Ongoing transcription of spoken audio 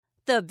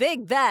the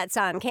Big Bets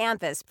on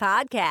Campus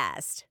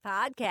podcast.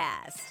 All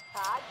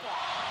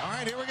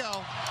right, here we go.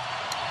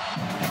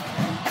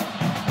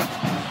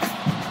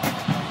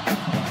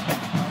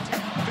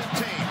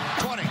 15,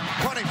 20,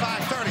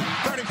 25, 30,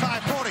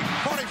 35, 40,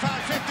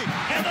 45, 50.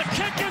 And the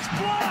kick is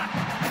blocked.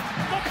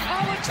 The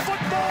college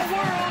football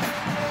world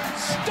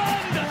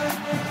stunned.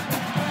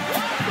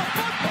 Lost the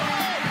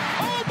football.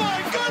 Oh, my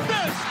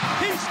goodness.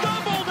 He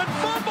stumbled and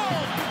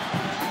fumbled.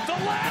 The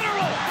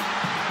lateral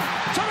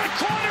to the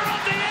corner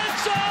of the end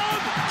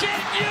zone. Can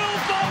you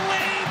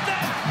believe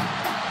that?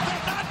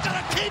 They're not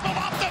going to keep him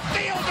off the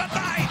field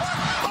tonight.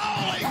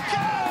 Holy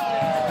cow.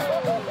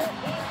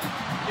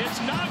 It's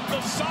not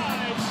the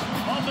size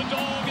of the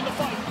dog in the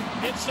fight.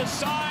 It's the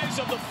size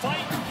of the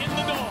fight in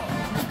the dog.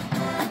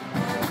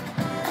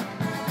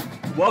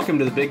 Welcome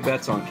to the Big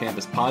Bets on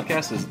Campus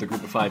podcast. This is the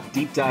Group of Five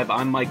Deep Dive.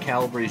 I'm Mike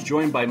Calabrese,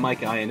 joined by Mike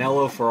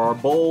Iannello for our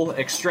bowl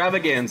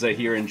extravaganza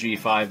here in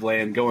G5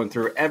 land, going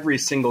through every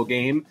single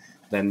game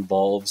that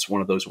involves one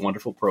of those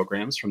wonderful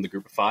programs from the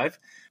Group of Five.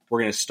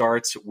 We're going to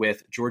start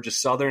with Georgia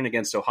Southern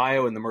against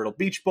Ohio in the Myrtle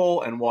Beach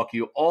Bowl and walk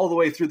you all the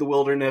way through the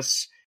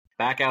wilderness,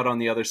 back out on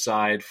the other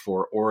side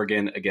for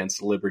Oregon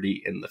against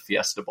Liberty in the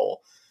Fiesta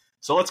Bowl.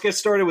 So let's get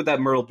started with that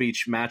Myrtle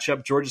Beach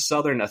matchup. Georgia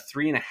Southern, a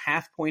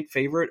 3.5-point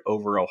favorite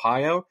over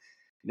Ohio.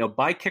 You know,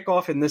 by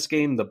kickoff in this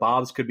game, the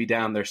Bobs could be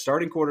down their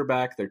starting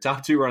quarterback, their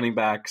top two running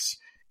backs.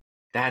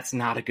 That's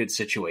not a good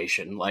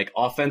situation. Like,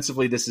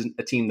 offensively, this is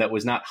a team that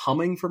was not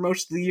humming for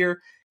most of the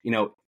year. You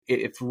know,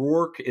 if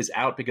Rourke is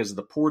out because of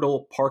the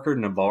portal, Parker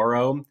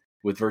Navarro,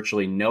 with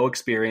virtually no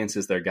experience,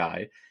 is their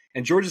guy.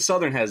 And Georgia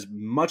Southern has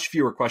much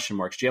fewer question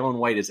marks. Jalen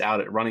White is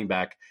out at running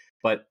back,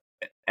 but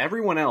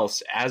everyone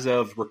else, as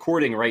of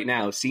recording right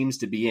now, seems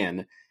to be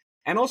in.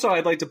 And also,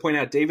 I'd like to point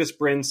out Davis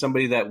Brin,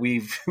 somebody that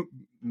we've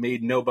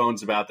made no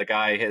bones about. The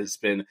guy has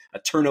been a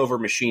turnover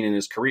machine in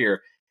his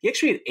career. He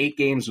actually had 8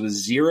 games with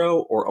 0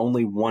 or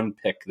only 1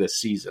 pick this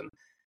season.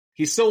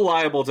 He's still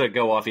liable to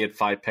go off. He had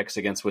 5 picks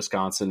against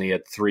Wisconsin. He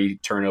had 3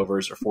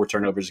 turnovers or 4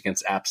 turnovers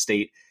against App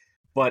State.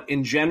 But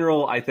in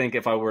general, I think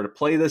if I were to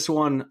play this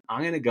one, I'm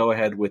going to go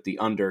ahead with the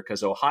under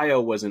because Ohio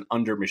was an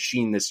under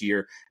machine this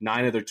year.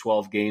 9 of their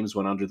 12 games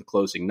went under the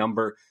closing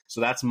number.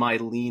 So that's my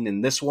lean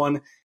in this one.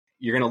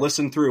 You're going to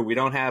listen through. We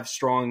don't have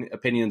strong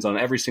opinions on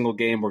every single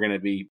game. We're going to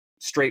be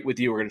straight with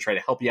you. We're going to try to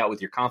help you out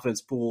with your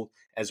confidence pool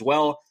as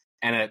well.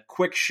 And a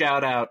quick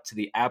shout out to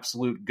the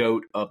absolute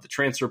GOAT of the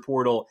transfer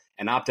portal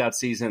and opt-out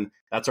season.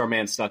 That's our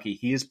man Stuckey.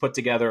 He has put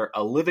together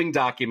a living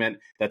document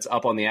that's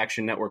up on the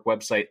Action Network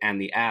website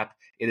and the app.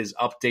 It is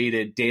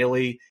updated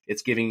daily.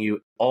 It's giving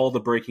you all the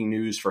breaking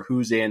news for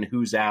who's in,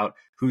 who's out,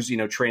 who's,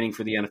 training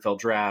for the NFL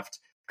draft,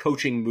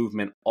 coaching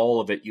movement,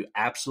 all of it. You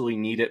absolutely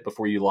need it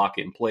before you lock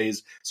in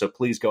plays. So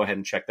please go ahead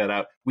and check that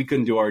out. We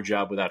couldn't do our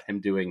job without him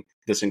doing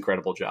this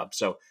incredible job.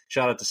 So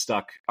shout out to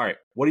Stuck. All right.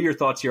 What are your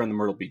thoughts here on the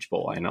Myrtle Beach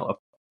Bowl, Iannello?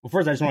 Well,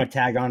 first, I just want to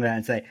tag on to that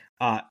and say,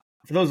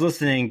 for those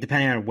listening,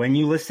 depending on when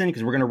you listen,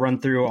 because we're going to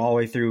run through all the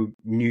way through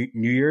New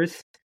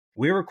Year's,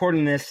 we're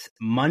recording this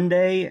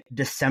Monday,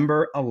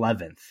 December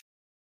 11th.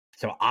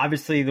 So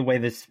obviously the way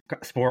this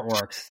sport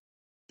works,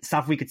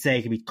 stuff we could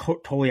say can be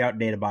totally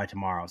outdated by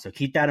tomorrow. So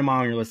keep that in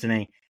mind when you're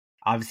listening.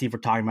 Obviously, if we're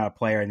talking about a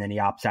player and then he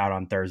opts out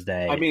on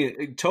Thursday. I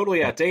mean,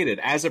 totally outdated.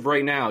 As of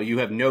right now, you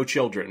have no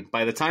children.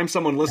 By the time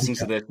someone listens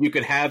to this, you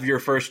could have your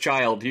first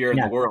child here in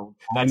the world.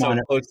 That's how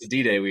close to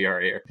D-Day we are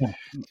here.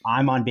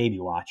 I'm on baby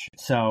watch.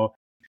 So,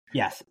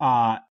 yes,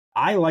 I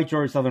like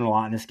Georgia Southern a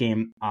lot in this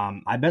game.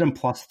 I bet them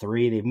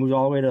 +3. They've moved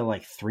all the way to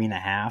like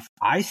 3.5.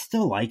 I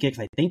still like it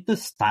because I think the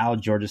style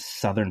Georgia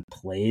Southern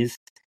plays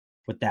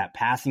with that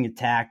passing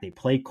attack, they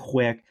play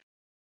quick.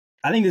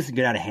 I think this is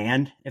get out of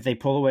hand if they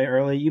pull away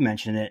early. You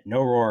mentioned it.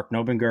 No Rourke,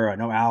 no Bangura,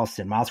 no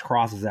Allison. Miles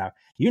Cross is out.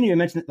 You didn't even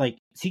mention like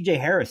CJ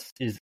Harris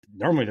is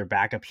normally their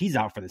backup. He's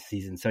out for the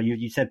season. So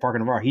you said Parker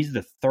Navarro. He's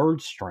the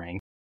 3rd string.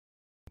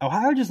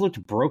 Ohio just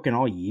looked broken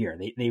all year.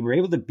 They were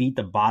able to beat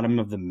the bottom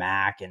of the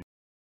MAC. And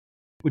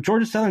with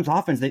Georgia Southern's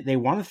offense, they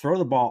want to throw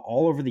the ball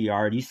all over the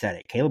yard. You said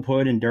it. Caleb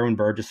Hood and Derwin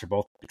Burgess are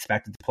both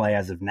expected to play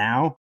as of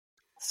now.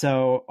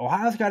 So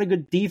Ohio's got a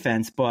good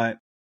defense, but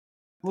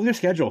look at their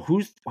schedule.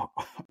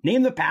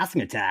 Name the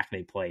passing attack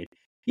they played.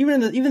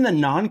 Even the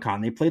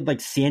non-con, they played like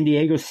San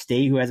Diego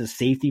State, who has a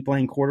safety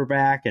playing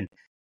quarterback, and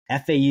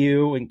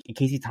FAU, and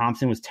Casey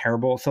Thompson was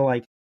terrible. So,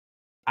 like,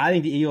 I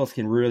think the Eagles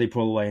can really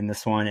pull away in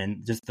this one,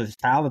 and just the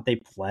style that they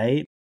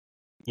play,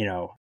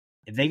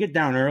 if they get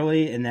down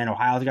early and then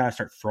Ohio's got to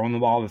start throwing the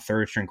ball to the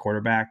 3rd-string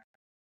quarterback,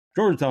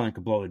 Georgia Southern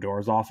could blow the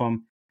doors off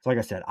them. So, like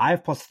I said, I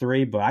have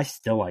 +3, but I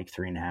still like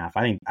 3.5.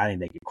 I think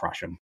they could crush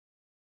them.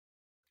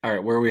 All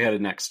right, where are we headed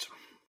next?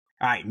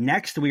 All right,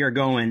 next we are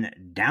going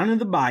down to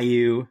the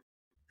Bayou,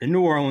 the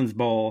New Orleans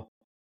Bowl,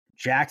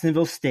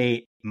 Jacksonville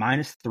State,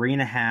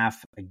 -3.5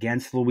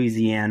 against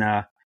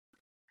Louisiana.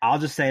 I'll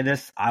just say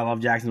this. I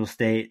love Jacksonville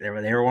State. They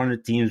were one of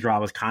the teams where I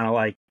was kind of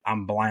like,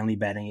 I'm blindly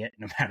betting it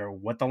no matter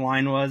what the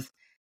line was.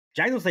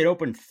 Jacksonville State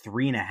opened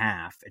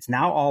 3.5. It's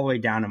now all the way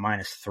down to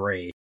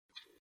 -3.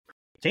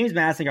 James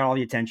Madison got all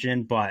the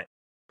attention, but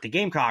the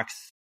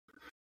Gamecocks,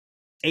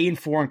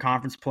 8-4 in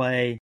conference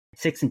play,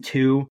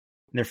 6-2 in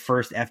their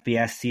first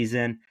FBS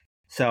season.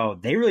 So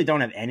they really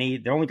don't have any.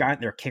 They only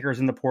got their kickers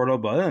in the portal,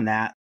 but other than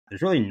that,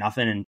 there's really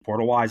nothing in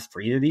portal wise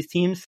for either of these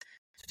teams.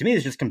 So to me,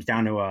 this just comes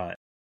down to I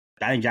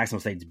think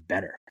Jacksonville State's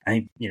better. I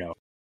think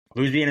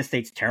Louisiana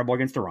State's terrible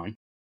against the run.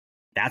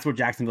 That's what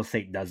Jacksonville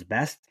State does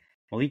best.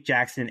 Malik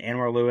Jackson,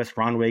 Anwar Lewis,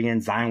 Ron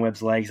Wiggins, Zion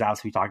Webb's legs.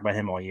 Obviously, we talked about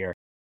him all year.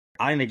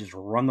 I think they just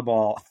run the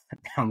ball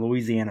down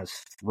Louisiana's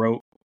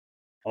throat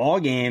all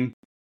game.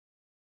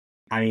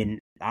 I mean,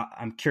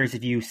 I'm curious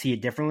if you see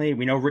it differently.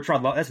 We know Rich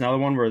Rod Love. That's another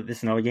one where this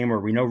is another game where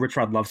we know Rich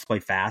Rod loves to play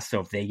fast.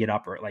 So if they get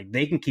up, or like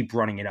they can keep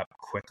running it up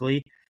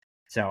quickly.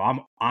 So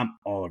I'm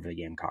all over the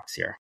Gamecocks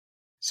here.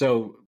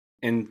 So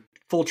in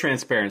full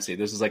transparency,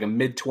 this is like a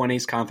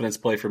mid-20s confidence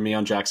play for me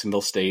on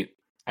Jacksonville State.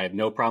 I have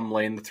no problem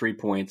laying the 3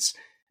 points.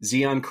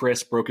 Zion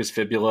Chris broke his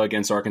fibula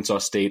against Arkansas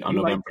State on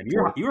November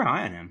 4th. You were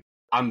high on him.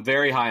 I'm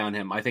very high on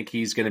him. I think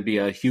he's going to be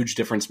a huge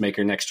difference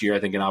maker next year. I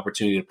think an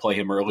opportunity to play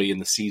him early in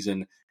the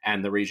season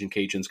and the Raging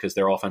Cajuns because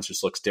their offense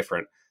just looks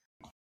different.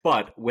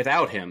 But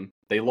without him,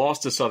 they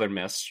lost to Southern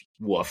Miss.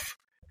 Woof.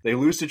 They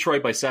lose to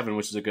Detroit by 7,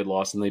 which is a good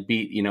loss, and they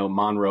beat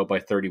Monroe by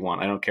 31.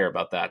 I don't care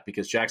about that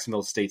because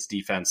Jacksonville State's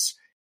defense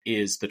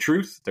is the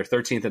truth. They're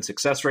 13th in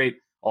success rate,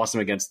 awesome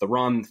against the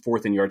run,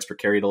 4th in yards per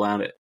carry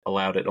allowed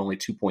at only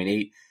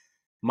 2.8.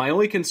 My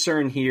only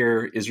concern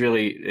here is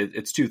really,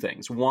 it's two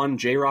things. One,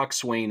 J-Rock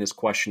Swain is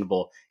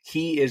questionable.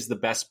 He is the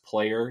best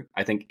player,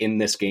 I think, in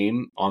this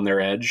game on their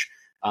edge,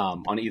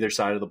 on either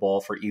side of the ball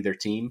for either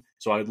team.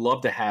 So I would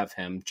love to have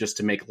him just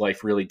to make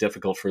life really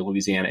difficult for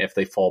Louisiana if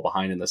they fall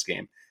behind in this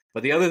game.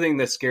 But the other thing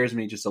that scares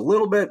me just a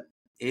little bit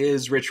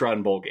is Rich Rod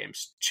in bowl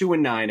games.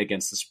 2-9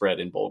 against the spread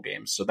in bowl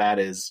games. So that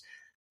is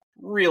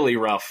really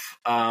rough.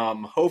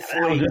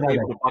 Hopefully he's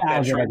able to buck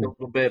that trend a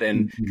little bit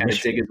and kind of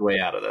dig his way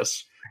out of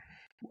this.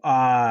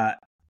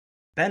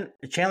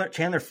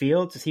 Chandler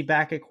Fields, is he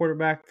back at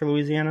quarterback for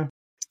Louisiana?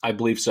 I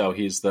believe so.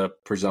 He's the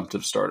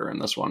presumptive starter in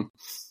this one.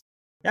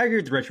 Yeah, I agree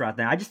with Rich Rod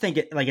there. I just think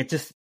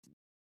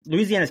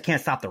Louisiana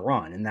can't stop the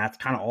run, and that's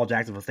kind of all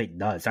Jacksonville State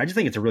does. So I just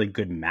think it's a really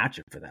good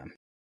matchup for them.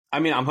 I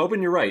mean, I'm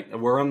hoping you're right.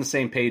 We're on the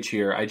same page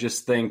here. I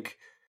just think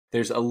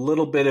there's a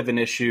little bit of an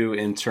issue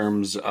in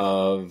terms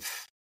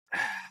of,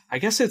 I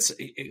guess it's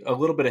a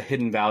little bit of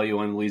hidden value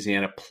on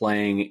Louisiana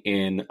playing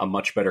in a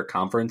much better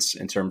conference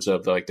in terms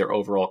of like their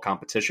overall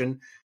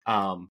competition.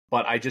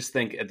 But I just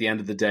think at the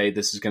end of the day,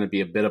 this is going to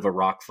be a bit of a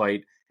rock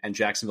fight, and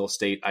Jacksonville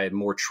State, I have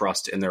more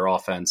trust in their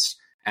offense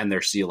and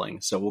their ceiling.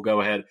 So we'll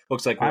go ahead.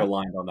 Looks like we're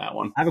aligned on that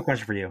one. I have a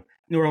question for you.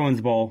 New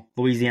Orleans Bowl,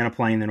 Louisiana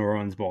playing the New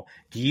Orleans Bowl.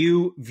 Do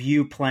you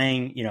view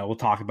playing, we'll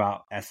talk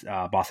about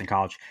Boston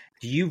College.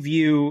 Do you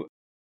view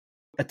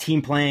a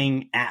team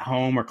playing at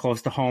home or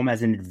close to home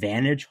as an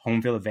advantage,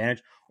 home field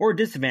advantage, or a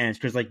disadvantage?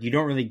 Because you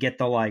don't really get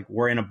the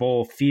we're in a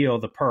bowl feel,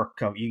 the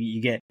perk of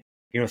you get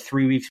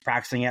 3 weeks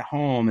practicing at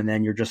home and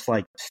then you're just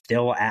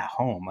still at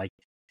home.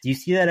 Do you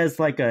see that as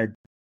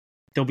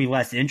they'll be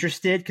less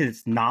interested because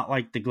it's not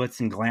like the glitz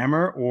and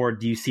glamour, or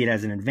do you see it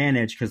as an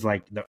advantage because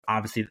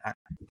obviously, I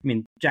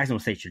mean, Jacksonville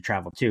State should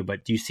travel too,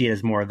 but do you see it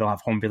as more they'll have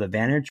home field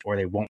advantage or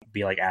they won't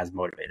be as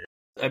motivated?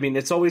 I mean,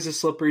 it's always a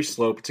slippery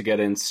slope to get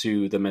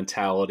into the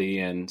mentality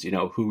and,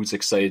 who's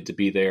excited to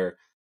be there.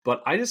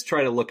 But I just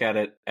try to look at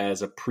it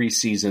as a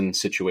preseason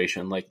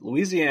situation.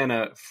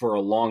 Louisiana for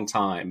a long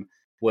time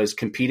was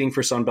competing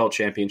for Sun Belt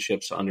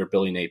championships under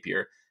Billy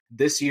Napier.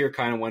 This year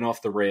kind of went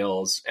off the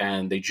rails,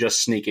 and they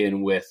just sneak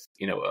in with,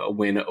 a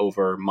win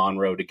over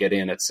Monroe to get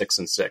in at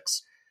 6-6.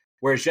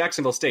 Whereas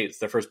Jacksonville State, it's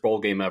their first bowl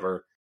game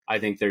ever. I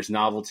think there's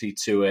novelty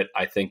to it.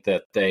 I think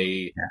that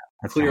they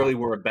clearly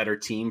were a better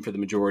team for the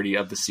majority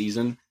of the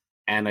season.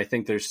 And I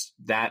think there's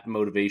that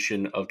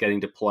motivation of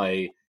getting to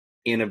play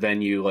in a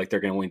venue like they're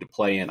going to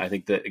play in. I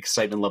think the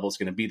excitement level is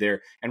going to be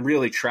there. And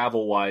really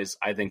travel-wise,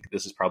 I think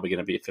this is probably going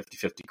to be a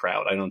 50-50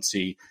 crowd. I don't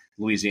see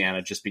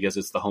Louisiana, just because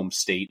it's the home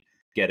state,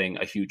 getting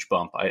a huge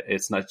bump.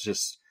 It's not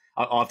just,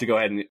 I'll have to go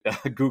ahead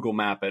and Google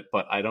map it,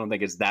 but I don't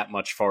think it's that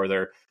much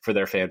farther for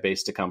their fan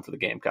base to come for the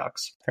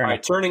Gamecocks. All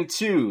right, turning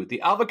to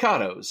the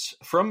Avocados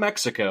from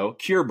Mexico,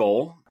 Cure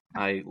Bowl.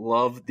 I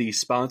love the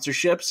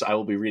sponsorships. I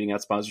will be reading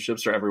out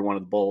sponsorships for every one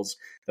of the bowls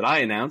that I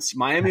announce.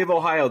 Miami of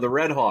Ohio, the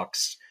Red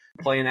Hawks,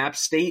 playing App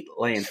State,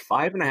 laying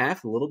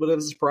 5.5. A little bit of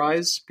a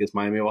surprise because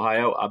Miami of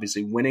Ohio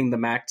obviously winning the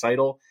MAC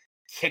title,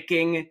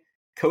 kicking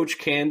Coach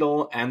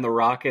Candle and the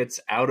Rockets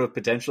out of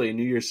potentially a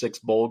New Year's Six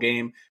bowl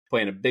game,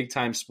 playing a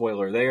big-time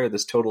spoiler there.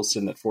 This total's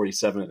sitting at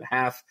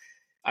 47.5.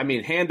 I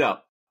mean, hand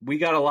up. We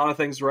got a lot of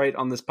things right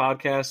on this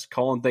podcast,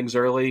 calling things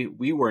early.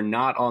 We were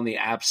not on the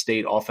App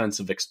State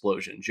offensive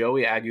explosion.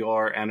 Joey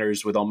Aguilar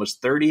enters with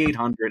almost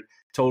 3,800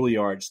 total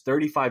yards,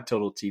 35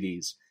 total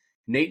TDs.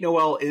 Nate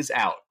Noel is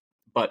out,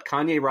 but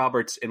Kanye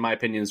Roberts, in my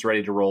opinion, is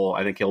ready to roll.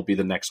 I think he'll be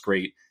the next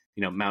great,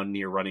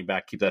 Mountaineer running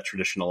back, keep that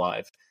tradition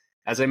alive.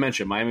 As I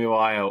mentioned, Miami of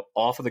Ohio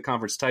off of the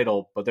conference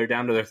title, but they're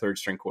down to their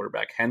third-string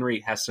quarterback.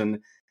 Henry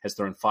Hessen has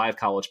thrown 5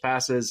 college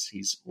passes.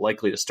 He's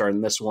likely to start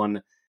in this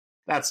one.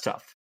 That's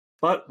tough.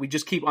 But we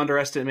just keep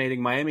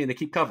underestimating Miami, and they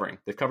keep covering.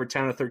 They've covered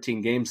 10 of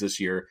 13 games this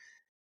year.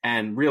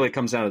 And really it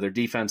comes down to their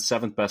defense,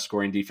 7th best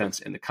scoring defense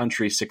in the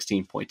country,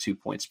 16.2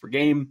 points per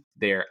game.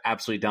 They're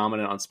absolutely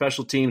dominant on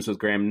special teams with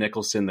Graham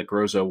Nicholson, the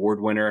Groza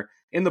Award winner,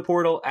 in the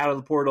portal, out of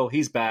the portal.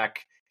 He's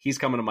back. He's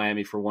coming to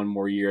Miami for one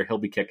more year. He'll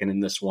be kicking in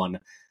this one.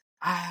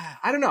 I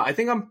don't know. I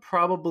think I'm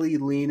probably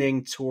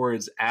leaning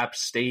towards App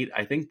State.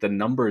 I think the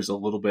number is a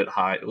little bit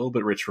high, a little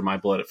bit rich for my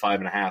blood at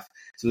 5.5.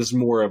 So this is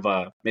more of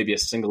maybe a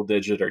single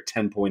digit or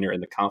 10-pointer in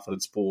the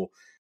confidence pool.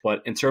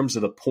 But in terms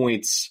of the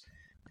points,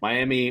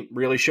 Miami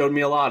really showed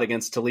me a lot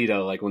against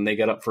Toledo. Like when they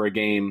get up for a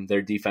game,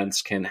 their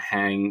defense can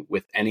hang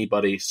with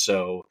anybody.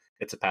 So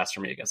it's a pass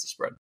for me against the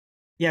spread.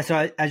 Yeah,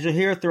 so as you'll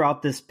hear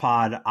throughout this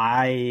pod,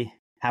 I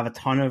have a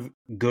ton of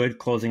good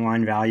closing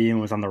line value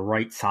and was on the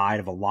right side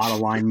of a lot of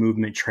line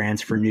movement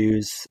transfer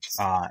news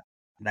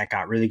that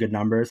got really good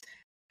numbers.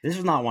 This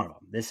is not one of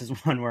them. This is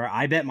one where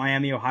I bet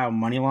Miami, Ohio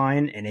money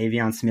line and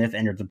Avion Smith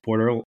entered the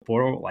portal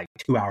like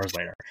 2 hours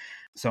later.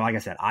 So like I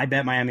said, I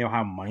bet Miami,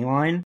 Ohio money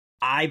line.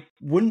 I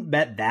wouldn't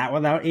bet that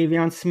without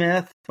Avion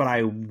Smith, but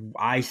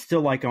I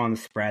still like him on the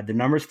spread. The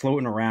number's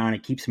floating around.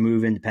 It keeps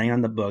moving depending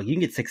on the book. You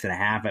can get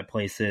 6.5 at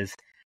places.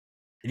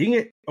 If you can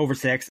get over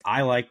 6,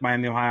 I like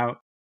Miami, Ohio.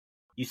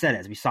 You said it,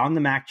 as we saw in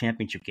the MAC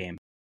championship game,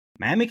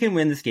 Miami can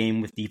win this game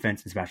with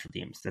defense and special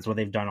teams. That's what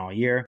they've done all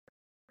year.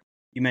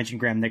 You mentioned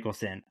Graham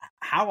Nicholson.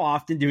 How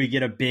often do we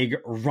get a big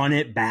run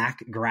it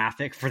back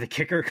graphic for the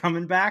kicker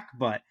coming back?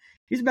 But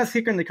he's the best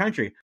kicker in the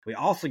country. We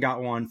also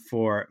got one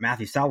for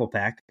Matthew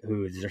Salopek,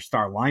 who is their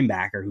star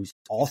linebacker, who's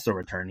also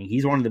returning.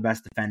 He's one of the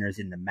best defenders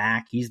in the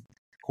MAC. He's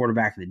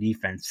quarterback of the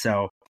defense.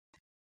 So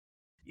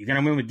you're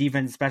going to win with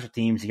defense and special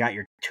teams. You got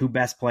your 2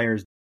 best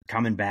players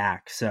coming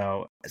back.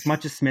 So as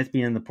much as Smith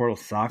being in the portal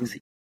sucks,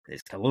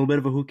 it's a little bit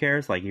of a who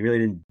cares. Like he really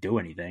didn't do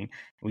anything.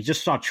 We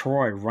just saw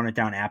Troy run it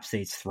down App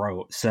State's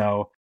throat.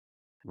 So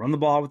run the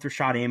ball with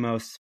Rashad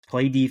Amos,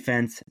 play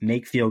defense,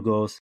 make field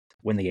goals,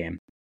 win the game.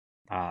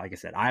 Like I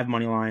said, I have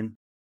money line.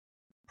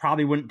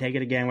 Probably wouldn't take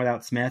it again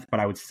without Smith, but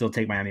I would still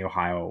take Miami,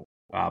 Ohio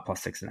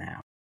plus 6.5.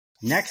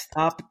 Next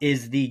up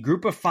is the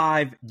Group of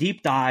 5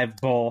 Deep Dive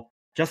Bowl.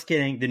 Just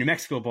kidding. The New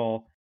Mexico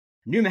Bowl.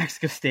 New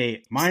Mexico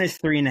State minus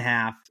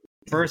 3.5.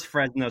 First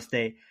Fresno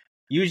State.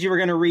 Usually we're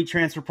going to read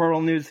transfer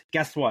portal news.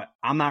 Guess what?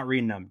 I'm not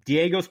reading them.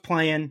 Diego's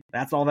playing.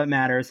 That's all that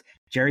matters.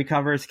 Jerry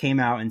Covers came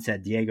out and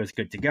said Diego's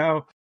good to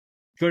go.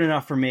 Good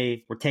enough for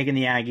me. We're taking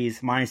the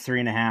Aggies minus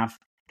 3.5.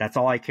 That's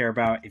all I care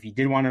about. If you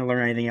did want to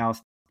learn anything else,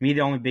 to me,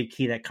 the only big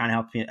key that kind of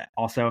helps me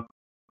also,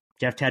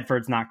 Jeff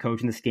Tedford's not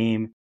coaching this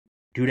game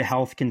due to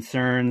health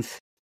concerns.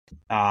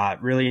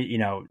 Really,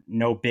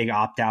 no big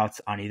opt-outs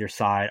on either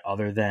side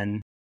other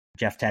than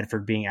Jeff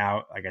Tedford being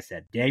out. Like I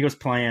said, Diego's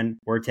playing.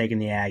 We're taking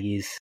the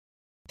Aggies.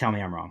 Tell me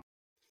I'm wrong.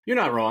 You're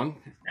not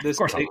wrong. Of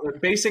course I'm wrong.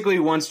 Basically,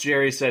 once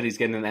Jerry said he's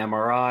getting an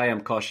MRI,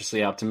 I'm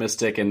cautiously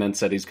optimistic, and then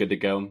said he's good to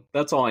go.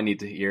 That's all I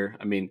need to hear.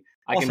 I mean,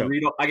 I can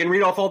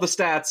read off all the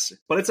stats,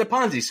 but it's a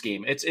Ponzi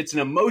scheme. It's an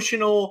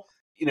emotional,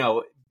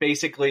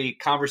 basically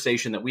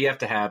conversation that we have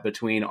to have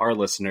between our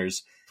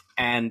listeners.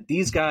 And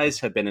these guys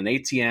have been an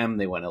ATM.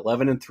 They went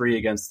 11-3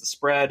 against the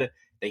spread.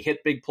 They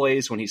hit big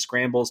plays when he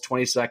scrambles,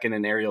 22nd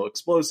in aerial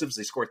explosives.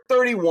 They scored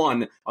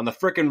 31 on the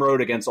frickin' road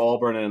against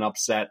Auburn in an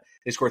upset.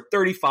 They scored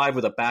 35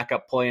 with a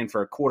backup playing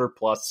for a quarter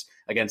plus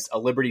against a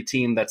Liberty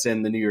team that's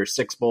in the New Year's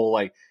Six Bowl.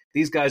 Like,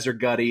 these guys are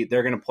gutty.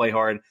 They're going to play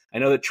hard. I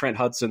know that Trent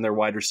Hudson, their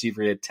wide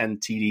receiver, he had 10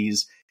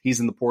 TDs. He's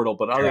in the portal.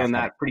 But other than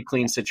that, pretty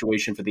clean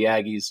situation for the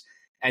Aggies.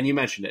 And you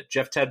mentioned it.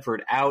 Jeff Tedford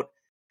out.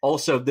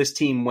 Also, this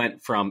team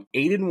went from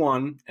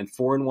 8-1 and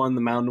 4-1 in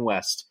the Mountain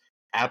West.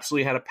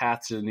 Absolutely had a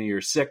path to the New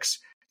Year's Six.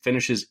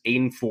 Finishes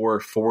 8-4,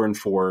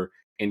 4-4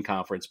 in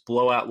conference.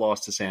 Blowout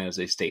loss to San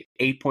Jose State.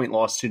 8-point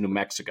loss to New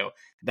Mexico.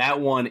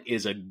 That one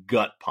is a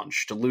gut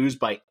punch. To lose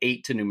by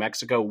 8 to New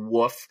Mexico,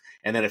 woof.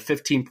 And then a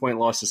 15-point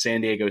loss to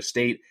San Diego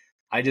State.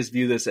 I just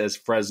view this as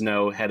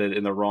Fresno headed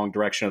in the wrong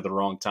direction at the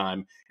wrong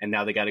time. And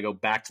now they got to go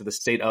back to the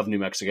state of New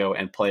Mexico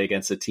and play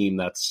against a team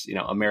that's,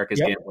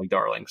 America's gambling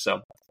darling.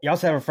 So you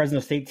also have a Fresno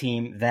State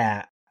team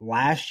that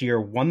last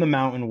year won the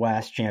Mountain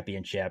West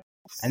championship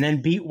and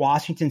then beat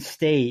Washington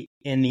State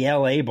in the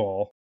LA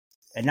Bowl.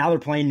 And now they're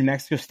playing New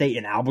Mexico State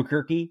in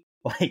Albuquerque.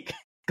 Like,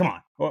 come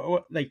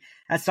on. Like,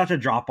 that's such a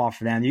drop off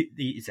for them.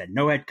 You said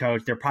no head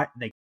coach.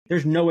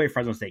 There's no way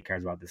Fresno State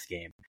cares about this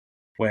game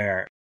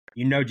where,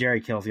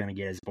 Jerry Kill's going to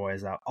get his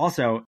boys out.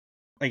 Also,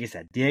 like I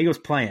said, Diego's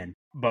playing,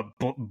 but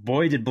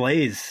boy, did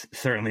Blaze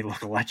certainly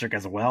look electric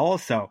as well.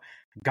 So,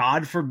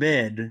 God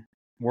forbid,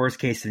 worst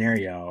case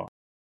scenario,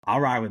 I'll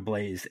ride with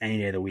Blaze any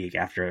day of the week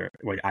after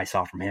what I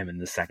saw from him in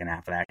the second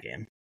half of that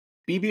game.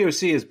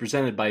 BBOC is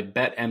presented by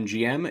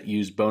BetMGM.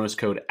 Use bonus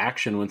code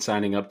ACTION when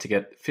signing up to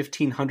get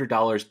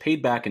 $1,500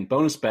 paid back in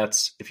bonus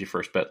bets if your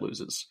first bet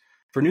loses.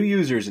 For new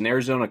users in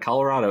Arizona,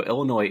 Colorado,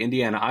 Illinois,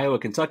 Indiana, Iowa,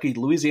 Kentucky,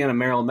 Louisiana,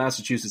 Maryland,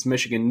 Massachusetts,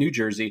 Michigan, New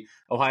Jersey,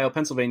 Ohio,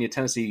 Pennsylvania,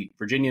 Tennessee,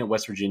 Virginia,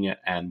 West Virginia,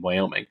 and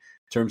Wyoming.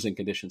 Terms and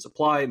conditions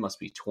apply. Must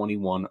be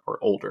 21 or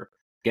older.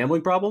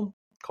 Gambling problem?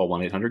 Call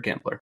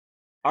 1-800-GAMBLER.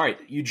 All right,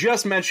 you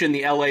just mentioned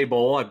the LA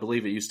Bowl. I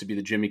believe it used to be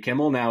the Jimmy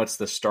Kimmel. Now it's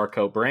the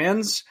Starco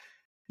Brands.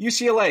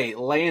 UCLA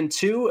laying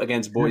 2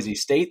 against Boise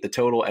State, the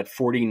total at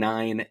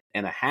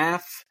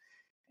 49.5.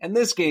 And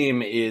this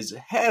game is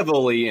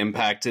heavily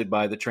impacted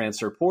by the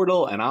transfer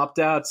portal and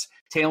opt-outs.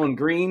 Talon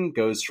Green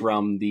goes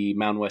from the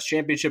Mountain West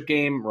Championship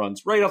game,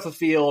 runs right off the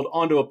field,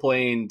 onto a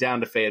plane,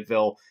 down to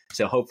Fayetteville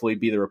to hopefully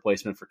be the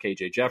replacement for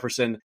KJ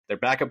Jefferson. Their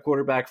backup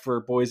quarterback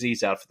for Boise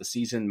is out for the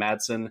season,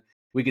 Madsen.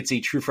 We could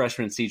see true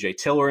freshman CJ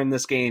Tiller in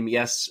this game.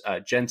 Yes,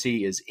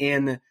 Genty is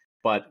in,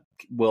 but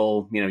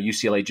will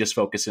UCLA just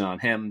focus in on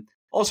him?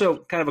 Also,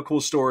 kind of a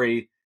cool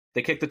story.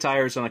 They kick the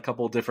tires on a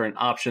couple of different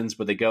options,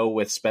 but they go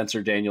with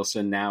Spencer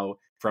Danielson now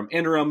from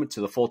interim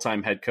to the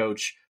full-time head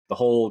coach. The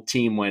whole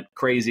team went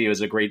crazy. It was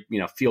a great,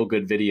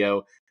 feel-good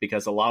video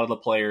because a lot of the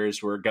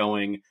players were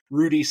going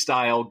Rudy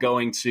style,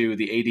 going to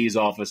the AD's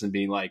office and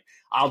being like,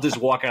 I'll just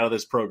walk out of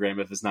this program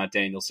if it's not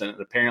Danielson.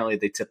 And apparently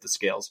they tipped the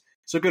scales.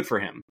 So good for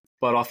him.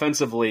 But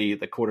offensively,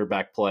 the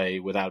quarterback play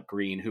without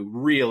Green, who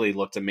really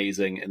looked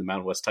amazing in the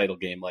Mountain West title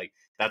game,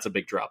 that's a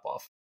big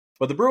drop-off.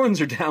 But the Bruins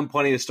are down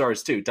plenty of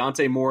stars, too.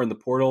 Dante Moore in the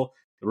portal.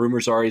 The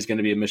rumors are he's going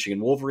to be a Michigan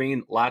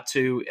Wolverine.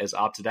 Latu has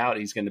opted out.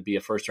 He's going to be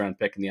a first-round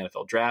pick in the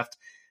NFL draft.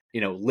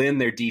 Lynn,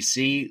 their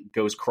DC,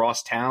 goes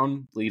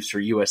cross-town, leaves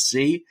for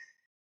USC.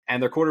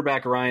 And their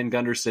quarterback, Ryan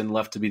Gunderson,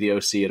 left to be the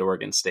OC at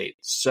Oregon State.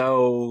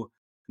 So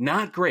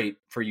not great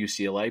for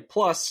UCLA.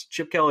 Plus,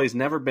 Chip Kelly's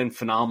never been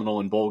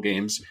phenomenal in bowl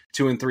games.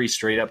 2-3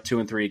 straight up,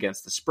 2-3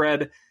 against the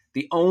spread.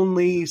 The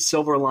only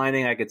silver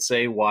lining I could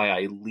say why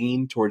I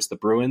lean towards the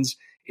Bruins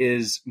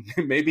is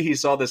maybe he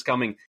saw this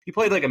coming. He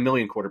played like a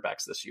million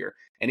quarterbacks this year,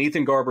 and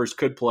Ethan Garbers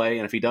could play,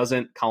 and if he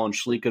doesn't, Colin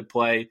Schlee could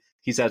play.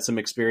 He's had some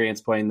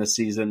experience playing this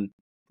season.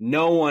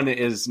 No one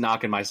is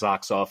knocking my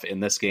socks off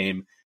in this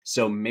game,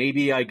 so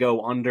maybe I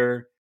go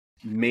under,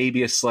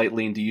 maybe a slight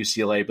lean to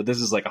UCLA, but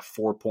this is like a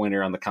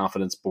 4-pointer on the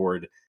confidence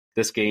board.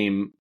 This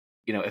game,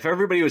 if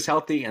everybody was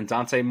healthy and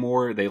Dante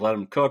Moore, they let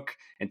him cook,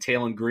 and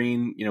Talon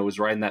Green, was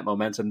riding that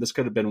momentum, this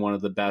could have been one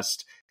of the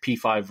best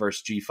P5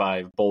 versus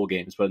G5 bowl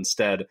games, but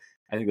instead,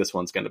 I think this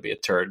one's going to be a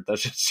turd.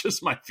 That's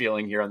just my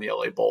feeling here on the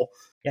LA Bowl.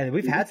 Yeah,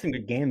 we've had some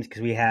good games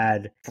because we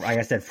had, like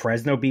I said,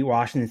 Fresno beat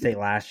Washington State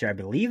last year. I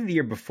believe the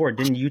year before,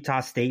 didn't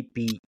Utah State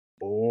beat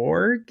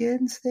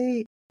Oregon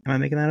State? Am I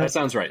making that up? That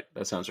sounds right.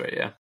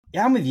 Yeah.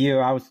 Yeah, I'm with you.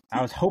 I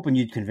was hoping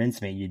you'd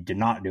convince me. You did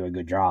not do a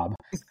good job.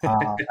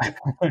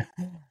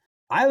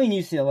 I lean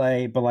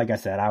UCLA, but like I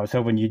said, I was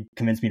hoping you'd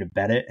convince me to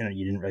bet it, and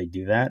you didn't really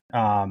do that.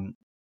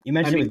 You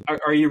mentioned,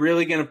 are you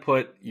really going to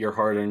put your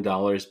hard-earned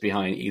dollars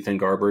behind Ethan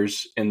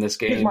Garbers in this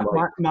game?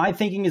 My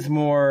thinking is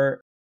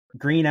more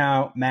Green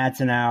out,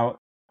 Madsen out,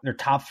 their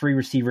top 3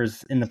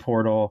 receivers in the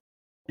portal.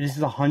 This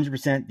is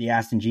 100% the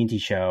Aston Jeanty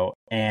show,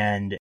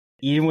 and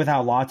even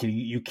without Latu,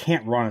 you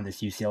can't run on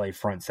this UCLA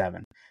front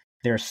 7.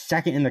 They're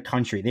second in the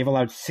country. They've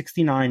allowed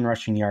 69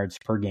 rushing yards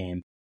per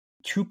game,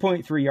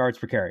 2.3 yards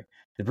per carry.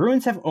 The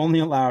Bruins have only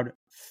allowed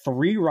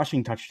 3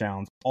 rushing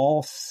touchdowns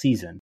all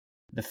season,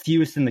 the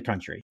fewest in the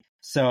country.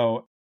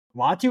 So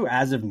Latu,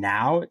 as of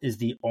now, is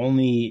the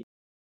only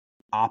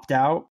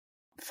opt-out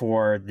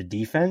for the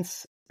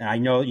defense. And I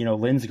know,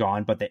 Lynn's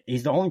gone, but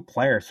he's the only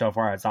player so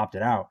far that's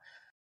opted out.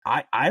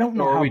 I don't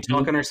know. Are we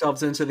talking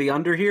ourselves into the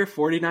under here?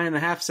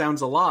 49.5 sounds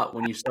a lot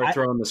when you start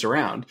throwing this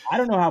around. I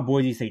don't know how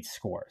Boise State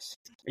scores.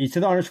 You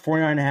said the under's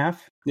 49.5?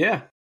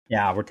 Yeah.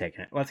 Yeah, we're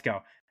taking it. Let's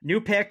go.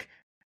 New pick.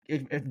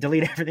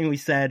 Delete everything we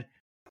said.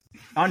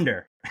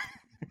 Under.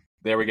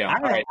 There we go.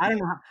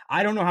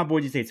 I don't know how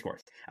Boise State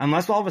scores.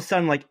 Unless all of a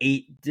sudden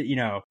 8,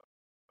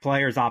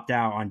 players opt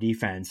out on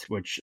defense,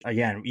 which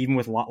again, even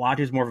with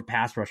Latu's more of a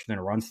pass rusher than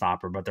a run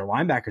stopper, but their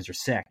linebackers are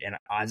sick, and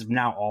as of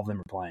now, all of them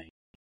are playing.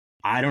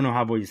 I don't know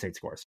how Boise State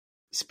scores.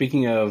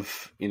 Speaking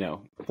of,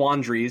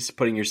 quandaries,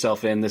 putting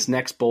yourself in this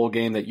next bowl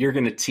game that you're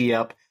going to tee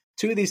up,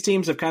 2 of these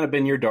teams have kind of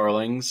been your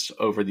darlings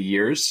over the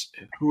years.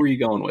 Who are you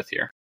going with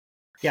here?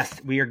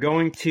 Yes, we are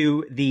going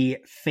to the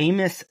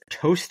famous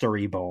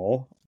Toastery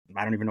Bowl.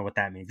 I don't even know what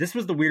that means. This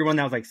was the weird one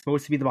that was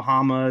supposed to be the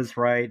Bahamas,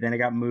 right? Then it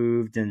got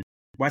moved, and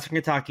Western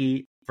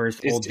Kentucky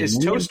versus Old Dominion.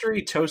 Is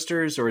Toastery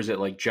toasters, or is it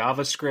like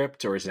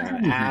JavaScript, or is it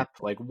an app?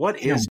 What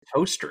is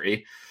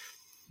Toastery?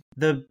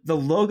 The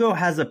logo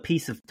has a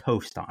piece of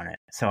toast on it,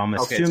 so I'm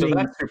assuming. Okay, so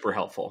that's super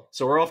helpful.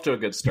 So we're off to a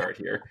good start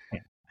here.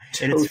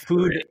 And it's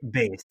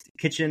food-based,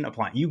 kitchen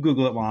appliance. You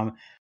Google it while I'm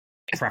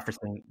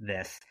preferencing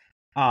this.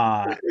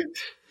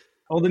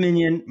 Old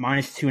Dominion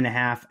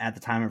 -2.5 at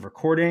the time of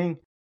recording.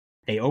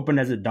 They opened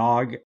as a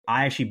dog.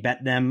 I actually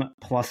bet them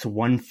plus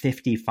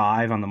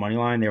 155 on the money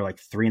line. They were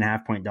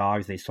 3.5-point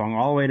dogs. They swung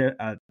all the way to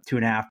a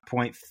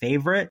 2.5-point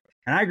favorite.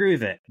 And I agree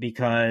with it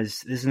because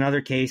this is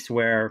another case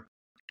where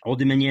Old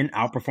Dominion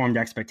outperformed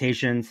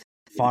expectations,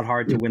 fought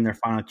hard to win their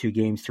final 2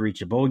 games to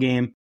reach a bowl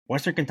game.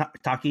 Western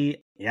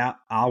Kentucky, yeah,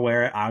 I'll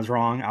wear it. I was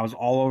wrong. I was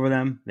all over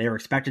them. They were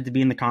expected to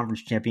be in the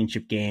conference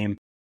championship game.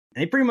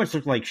 They pretty much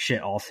looked like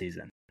shit all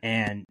season.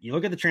 And you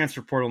look at the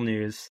transfer portal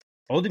news,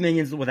 Old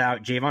Dominion's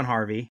without Javon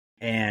Harvey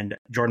and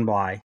Jordan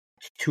Bly,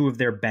 2 of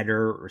their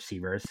better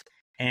receivers,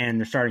 and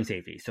their starting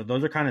safety. So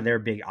those are kind of their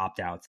big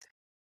opt-outs.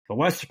 But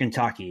Western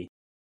Kentucky,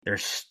 their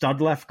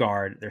stud left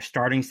guard, their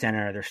starting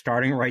center, their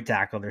starting right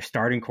tackle, their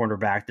starting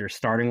quarterback, their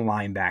starting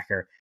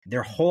linebacker.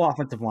 Their whole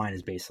offensive line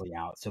is basically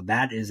out. So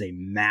that is a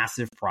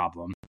massive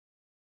problem.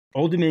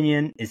 Old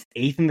Dominion is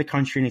 8th in the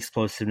country in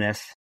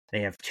explosiveness.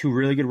 They have 2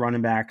 really good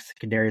running backs,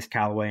 Kadarius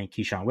Callaway and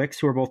Keyshawn Wicks,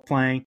 who are both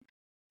playing.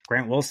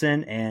 Grant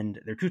Wilson and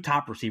their 2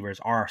 top receivers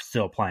are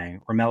still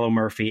playing, Romello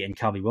Murphy and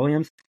Kelby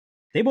Williams.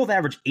 They both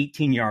average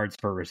 18 yards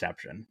per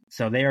reception.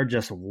 So they are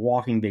just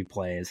walking big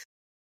plays.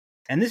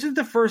 And this is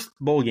the first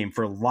bowl game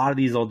for a lot of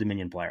these Old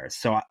Dominion players.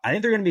 So I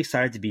think they're going to be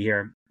excited to be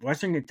here.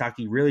 Western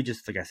Kentucky really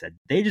just, like I said,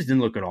 they just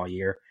didn't look good all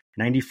year.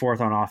 94th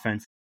on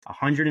offense,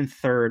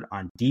 103rd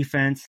on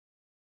defense.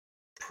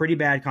 Pretty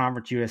bad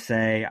Conference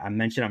USA. I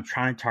mentioned I'm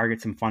trying to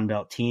target some Fun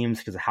Belt teams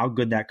because of how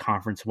good that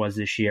conference was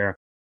this year.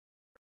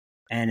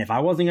 And if I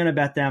wasn't going to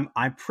bet them,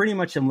 I pretty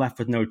much am left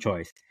with no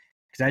choice.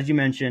 Because as you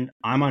mentioned,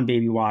 I'm on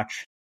baby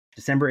watch.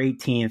 December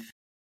 18th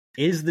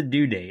is the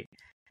due date.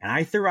 And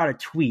I threw out a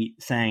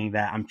tweet saying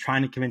that I'm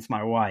trying to convince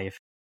my wife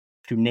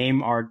to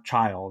name our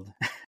child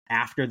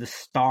after the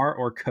star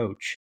or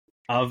coach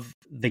of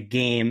the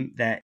game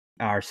that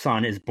our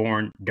son is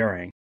born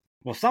during.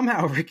 Well,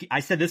 somehow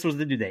I said this was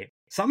the due date.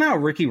 Somehow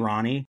Ricky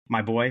Ronnie,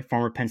 my boy,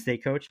 former Penn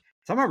State coach,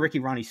 somehow Ricky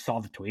Ronnie saw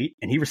the tweet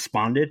and he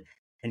responded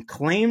and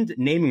claimed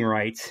naming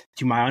rights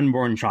to my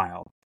unborn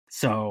child.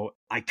 So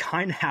I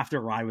kind of have to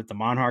ride with the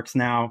Monarchs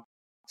now.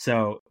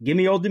 So give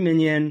me Old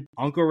Dominion,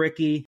 Uncle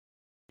Ricky.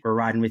 We're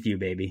riding with you,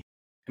 baby.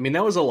 I mean,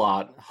 that was a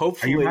lot.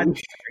 Hopefully, are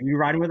you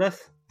riding with us?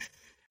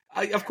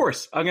 Of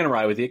course, I'm going to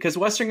ride with you because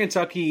Western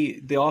Kentucky,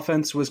 the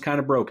offense was kind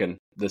of broken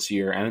this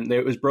year, and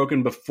it was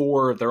broken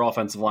before their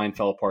offensive line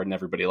fell apart and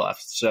everybody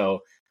left.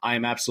 So I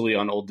am absolutely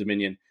on Old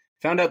Dominion.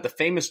 Found out the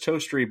Famous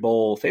Toastery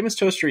Bowl. Famous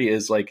Toastery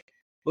is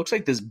looks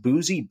like this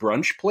boozy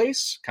brunch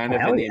place, kind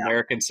of in the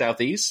American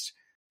Southeast.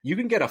 You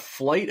can get a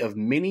flight of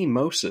mini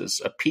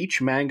mimosas, a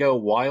peach, mango,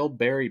 wild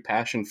berry,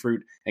 passion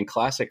fruit, and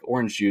classic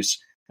orange juice.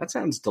 That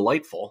sounds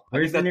delightful. I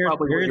think that's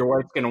probably what your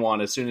wife's going to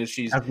want as soon as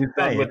she's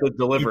done with the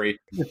delivery.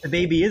 If the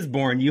baby is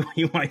born, you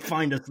might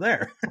find us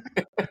there.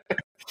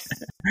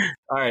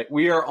 All right,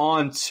 we are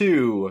on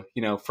to,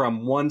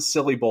 from one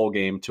silly bowl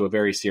game to a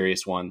very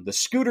serious one. The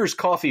Scooters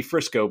Coffee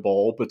Frisco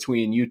Bowl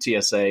between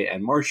UTSA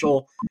and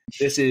Marshall.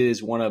 This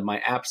is one of my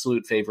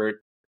absolute favorite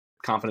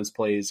confidence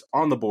plays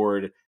on the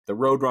board. The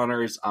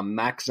Roadrunners, I'm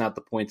maxing out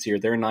the points here.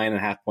 They're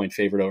 9.5-point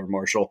favorite over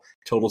Marshall.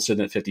 Total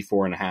sitting at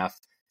 54.5.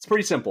 It's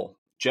pretty simple.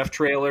 Jeff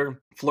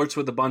Traylor flirts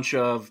with a bunch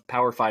of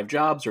Power 5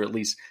 jobs, or at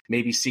least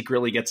maybe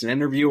secretly gets an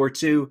interview or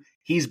two.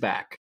 He's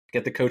back.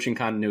 Get the coaching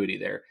continuity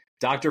there.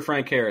 Dr.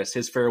 Frank Harris,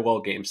 his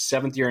farewell game,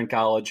 7th year in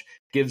college,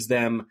 gives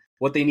them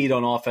what they need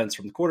on offense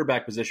from the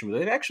quarterback position, but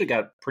they've actually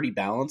got pretty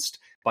balanced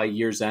by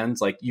year's end.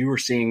 Like you were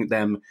seeing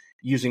them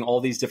using all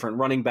these different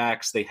running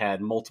backs. They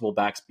had multiple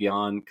backs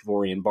beyond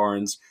Kavorian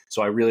Barnes.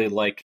 So I really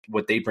like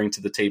what they bring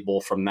to the table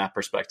from that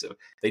perspective.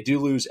 They do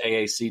lose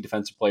AAC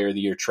Defensive Player of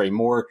the Year, Trey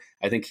Moore.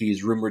 I think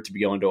he's rumored to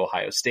be going to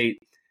Ohio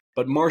State.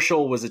 But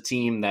Marshall was a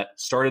team that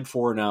started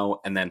 4-0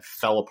 and then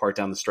fell apart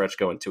down the stretch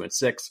going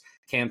 2-6.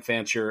 Cam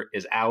Fancher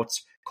is out.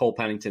 Cole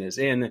Pennington is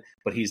in,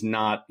 but he's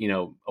not,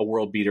 a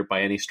world beater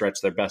by any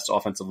stretch. Their best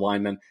offensive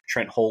lineman,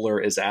 Trent Holler,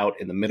 is out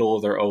in the middle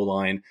of their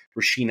O-line.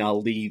 Rasheen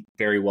Ali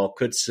very well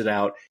could sit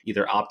out,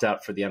 either opt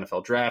out for the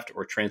NFL draft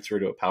or transfer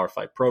to a Power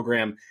 5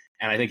 program.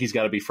 And I think he's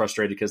got to be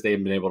frustrated because they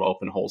haven't been able to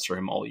open holes for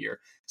him all year.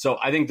 So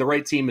I think the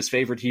right team is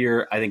favored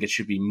here. I think it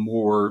should be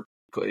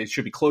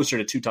closer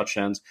to 2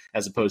 touchdowns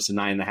as opposed to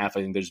 9.5. I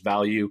think there's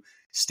value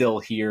still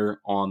here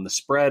on the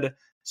spread.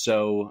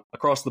 So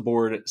across the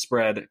board,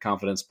 spread,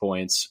 confidence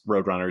points,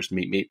 Roadrunners,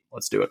 meet.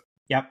 Let's do it.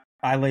 Yep.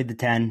 I laid the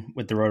 10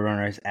 with the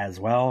Roadrunners as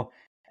well.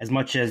 As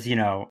much as,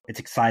 it's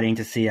exciting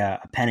to see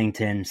a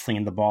Pennington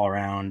slinging the ball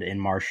around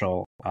in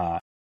Marshall, in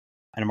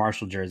a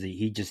Marshall jersey.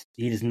 He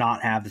does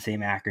not have the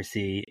same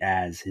accuracy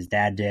as his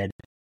dad did.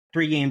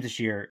 3 games this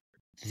year,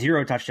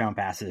 0 touchdown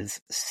passes,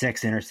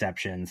 6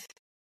 interceptions.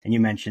 And you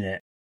mentioned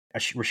it.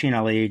 Rasheen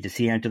Ali, does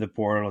he enter the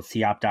portal? Does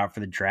he opt out for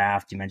the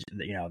draft? You mentioned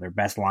that, their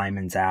best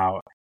lineman's out.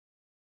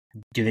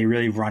 Do they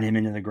really run him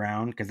into the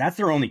ground? Because that's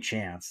their only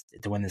chance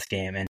to win this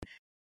game. And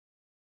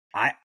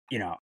I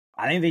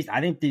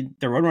think the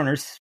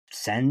Roadrunners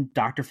send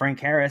Dr.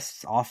 Frank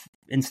Harris off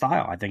in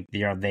style. I think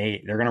they're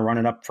going to run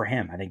it up for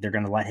him. I think they're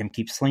going to let him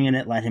keep slinging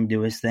it, let him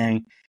do his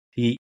thing.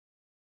 He'll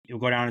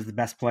go down as the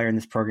best player in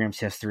this program's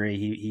history.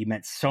 He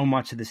meant so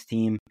much to this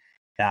team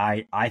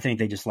that I think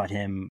they just let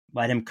him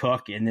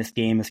cook. And this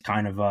game is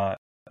kind of a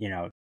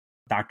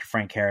Dr.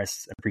 Frank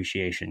Harris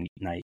appreciation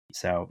night.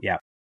 So yeah,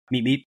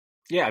 meet.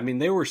 Yeah, I mean,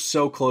 they were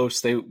so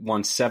close. They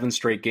won 7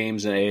 straight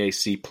games in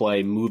AAC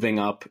play, moving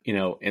up,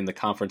 in the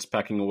conference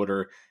pecking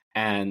order.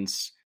 And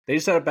they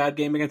just had a bad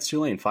game against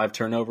Tulane. 5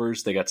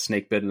 turnovers. They got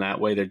snake bitten that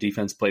way. Their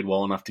defense played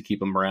well enough to keep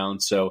them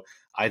around. So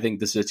I think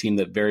this is a team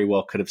that very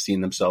well could have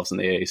seen themselves in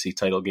the AAC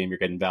title game. You're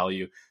getting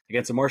value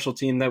against a Marshall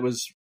team that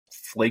was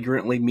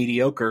flagrantly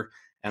mediocre.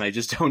 And I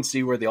just don't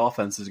see where the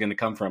offense is going to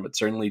come from. It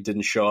certainly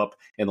didn't show up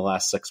in the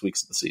last 6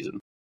 weeks of the season.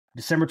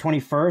 December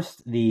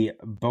 21st, the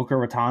Boca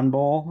Raton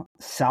Bowl,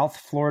 South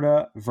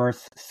Florida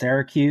versus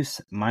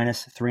Syracuse,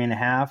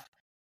 -3.5.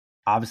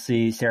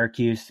 Obviously,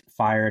 Syracuse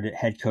fired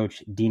head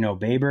coach Dino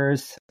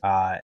Babers.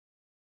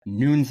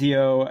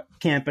 Nunzio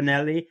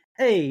Campanelli.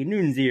 Hey,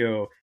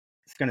 Nunzio.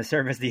 Is going to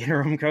serve as the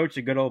interim coach,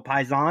 a good old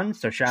Paisan,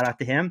 so shout out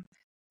to him.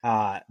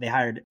 They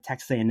hired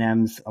Texas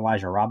A&M's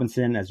Elijah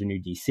Robinson as their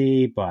new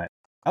DC, but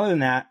other than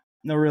that,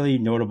 no really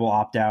notable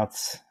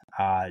opt-outs.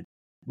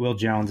 Will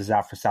Jones is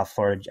out for South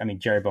Florida. I mean,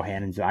 Jerry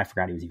Bohannon's, I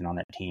forgot he was even on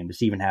that team. Does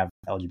he even have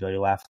eligibility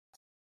left?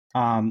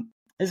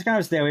 It's kind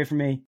of stay away from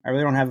me. I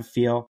really don't have a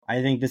feel.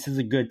 I think this is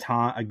a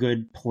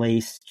good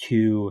place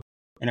to,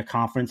 in a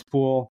conference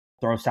pool,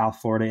 throw South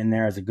Florida in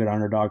there as a good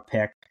underdog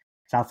pick.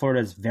 South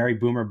Florida is very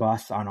boomer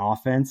bust on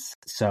offense,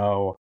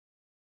 so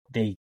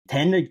they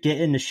tend to get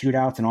into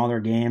shootouts in all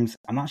their games.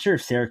 I'm not sure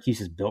if Syracuse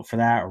is built for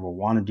that or will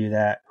want to do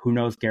that. Who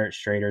knows Garrett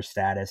Strader's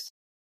status?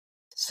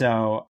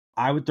 So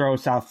I would throw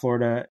South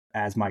Florida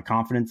as my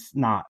confidence,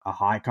 not a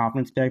high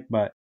confidence pick,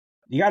 but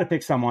you got to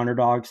pick some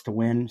underdogs to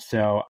win.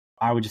 So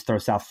I would just throw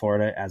South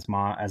Florida as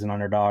an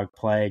underdog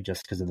play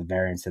just because of the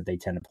variance that they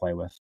tend to play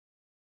with.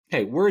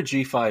 Hey, we're a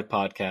G5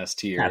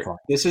 podcast here.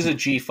 This is a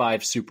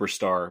G5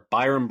 superstar,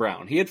 Byron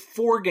Brown. He had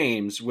 4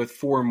 games with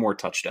 4 more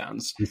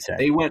touchdowns.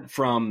 They went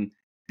from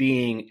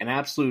being an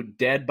absolute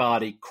dead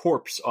body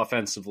corpse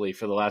offensively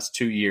for the last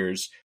 2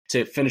 years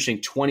to finishing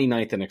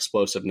 29th in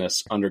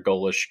explosiveness under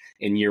Golish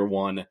in year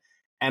 1.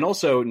 And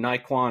also,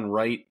 Naquan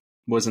Wright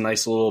was a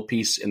nice little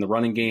piece in the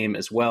running game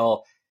as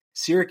well.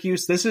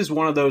 Syracuse, this is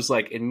one of those,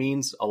 like, it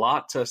means a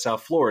lot to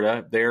South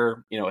Florida.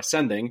 They're,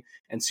 ascending,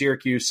 and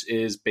Syracuse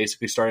is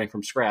basically starting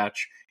from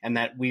scratch. And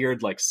that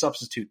weird, like,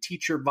 substitute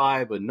teacher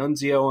vibe with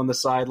Nunzio on the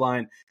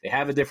sideline. They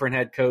have a different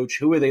head coach.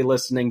 Who are they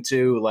listening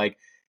to? Like,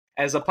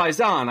 as a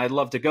Paisan, I'd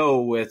love to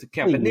go with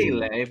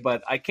Campanile,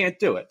 but I can't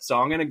do it. So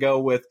I'm going to go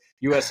with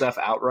USF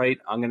outright.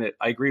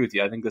 I agree with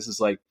you. I think this is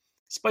like,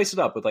 spice it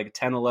up with like a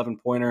 10, 11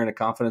 pointer in a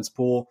confidence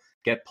pool,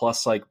 get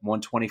plus like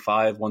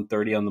 125,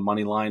 130 on the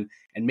money line,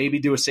 and maybe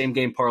do a same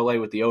game parlay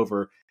with the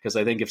over, because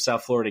I think if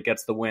South Florida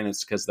gets the win,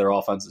 it's because their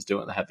offense is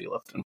doing the heavy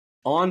lifting.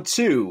 On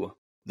to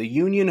the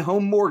Union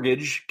Home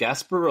Mortgage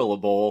Gasparilla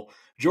Bowl.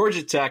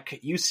 Georgia Tech,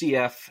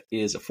 UCF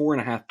is a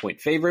 4.5 point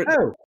favorite.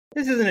 Oh,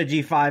 this isn't a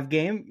G5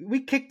 game.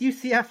 We kicked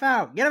UCF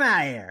out. Get them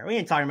out of here. We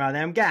ain't talking about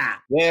them. Gah.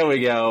 There we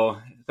go.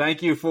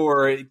 Thank you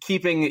for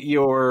keeping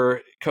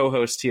your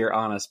co-host here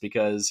honest,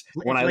 because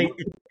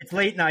it's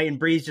late night and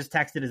Breeze just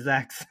texted his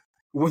ex.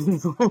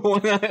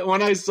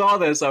 When I saw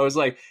this, I was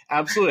like,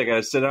 absolutely, I got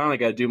to sit down, I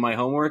got to do my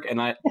homework, and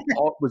I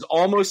was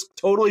almost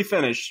totally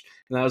finished,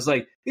 and I was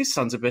like, these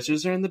sons of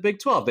bitches are in the Big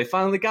 12. They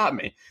finally got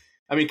me.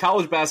 I mean,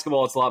 college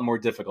basketball, it's a lot more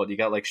difficult. You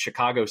got like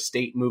Chicago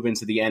State move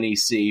into the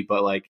NEC,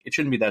 but like it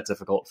shouldn't be that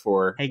difficult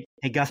for. Hey,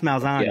 Gus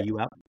Malzahn, are you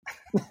up?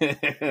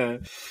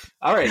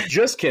 All right,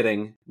 just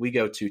kidding. We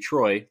go to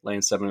Troy,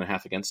 laying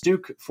 7.5 against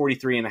Duke,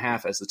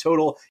 43.5 as the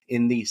total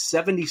in the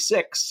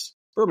 76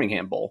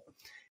 Birmingham Bowl.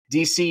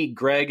 DC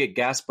Greg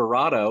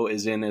Gasparato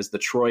is in as the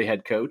Troy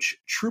head coach.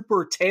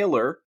 Trooper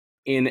Taylor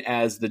in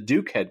as the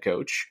Duke head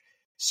coach.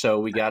 So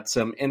we got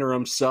some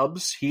interim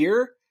subs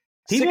here.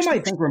 People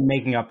might think we're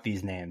making up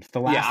these names.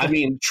 I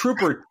mean,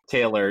 Trooper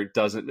Taylor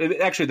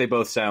doesn't. Actually, they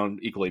both sound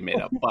equally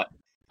made up. But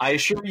I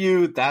assure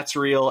you that's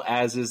real,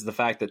 as is the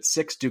fact that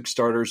 6 Duke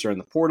starters are in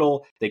the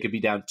portal. They could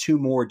be down 2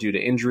 more due to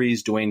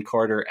injuries. Dwayne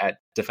Carter at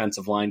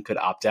defensive line could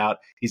opt out.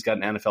 He's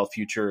got an NFL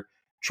future.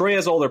 Troy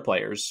has all their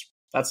players.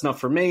 That's enough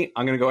for me.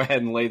 I'm going to go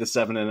ahead and lay the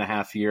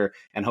 7.5 here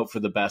and hope for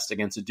the best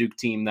against a Duke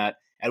team that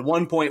at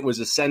one point was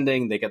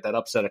ascending. They get that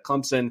upset at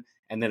Clemson,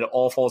 and then it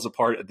all falls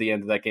apart at the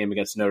end of that game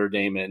against Notre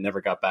Dame, and it never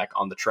got back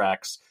on the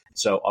tracks.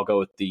 So I'll go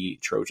with the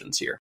Trojans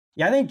here.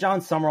 Yeah, I think John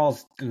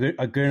Summerall's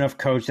a good enough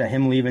coach that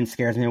him leaving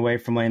scares me away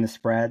from laying the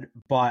spread.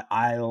 But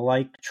I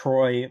like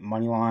Troy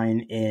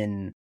moneyline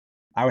in.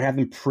 I would have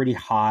them pretty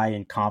high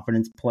in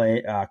confidence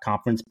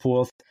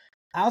pools.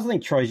 I also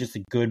think Troy's just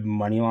a good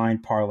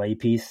moneyline parlay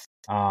piece.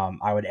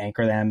 I would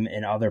anchor them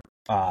in other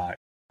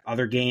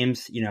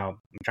games. I'm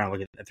trying to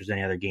look at if there's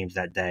any other games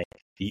that day.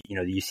 The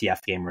UCF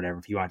game or whatever.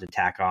 If you wanted to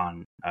tack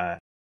on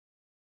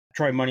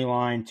Troy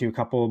moneyline to a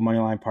couple of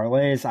moneyline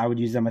parlays, I would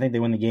use them. I think they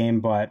win the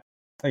game, but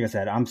like I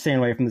said, I'm staying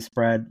away from the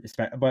spread.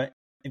 But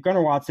if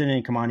Gunnar Watson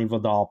and Kamani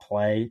Vidal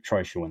play,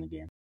 Troy should win the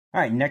game.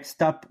 All right,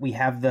 next up, we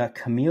have the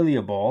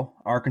Camellia Bowl,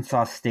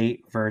 Arkansas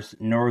State versus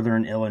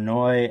Northern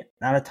Illinois.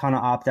 Not a ton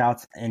of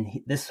opt-outs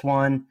in this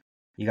one.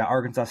 You got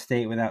Arkansas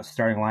State without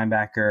starting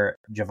linebacker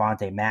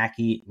Javante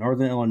Mackey,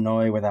 Northern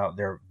Illinois without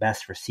their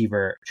best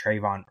receiver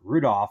Trayvon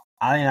Rudolph.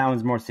 I think that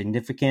one's more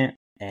significant,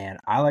 and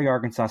I like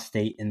Arkansas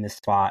State in this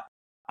spot.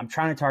 I'm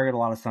trying to target a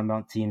lot of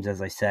Sunbelt teams,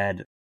 as I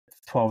said.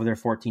 12 of their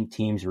 14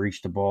 teams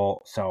reached the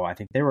bowl, so I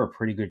think they were a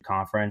pretty good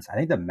conference. I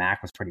think the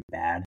MAC was pretty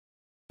bad.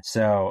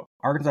 So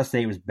Arkansas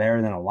State was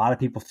better than a lot of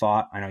people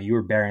thought. I know you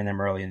were burying them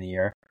early in the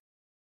year.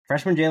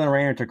 Freshman Jalen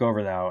Raynor took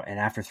over, though, and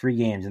after 3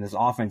 games, and this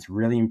offense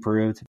really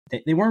improved.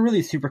 They weren't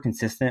really super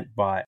consistent,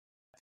 but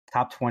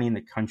top 20 in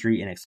the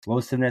country in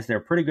explosiveness. They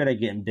were pretty good at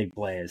getting big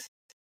plays.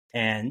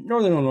 And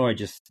Northern Illinois,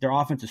 just their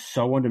offense is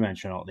so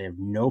one-dimensional. They have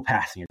no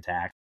passing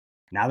attack.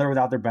 Now they're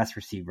without their best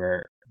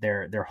receiver.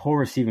 Their whole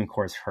receiving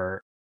core is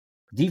hurt.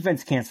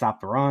 Defense can't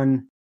stop the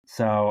run.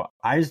 So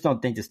I just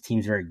don't think this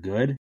team's very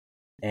good.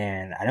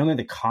 And I don't think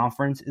the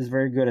conference is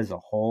very good as a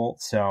whole.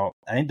 So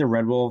I think the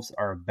Red Wolves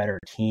are a better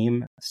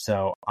team.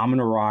 So I'm going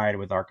to ride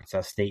with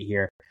Arkansas State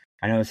here.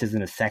 I know this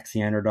isn't a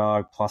sexy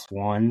underdog,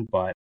 +1,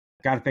 but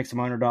got to pick some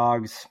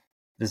underdogs.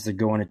 This is a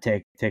good one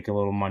to take a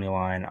little money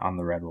line on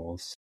the Red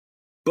Wolves.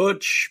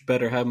 Butch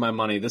better have my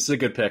money. This is a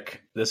good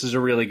pick. This is a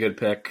really good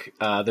pick.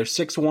 They're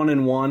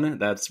 6-1-1.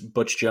 That's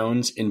Butch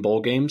Jones in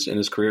bowl games in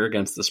his career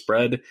against the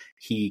spread.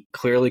 He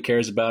clearly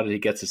cares about it. He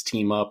gets his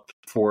team up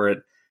for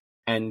it.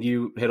 And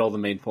you hit all the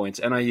main points.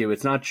 NIU,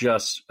 it's not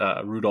just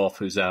Rudolph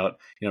who's out.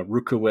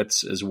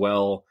 Rukowitz as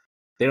well.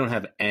 They don't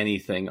have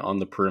anything on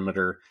the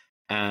perimeter.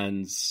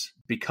 And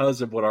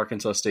because of what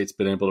Arkansas State's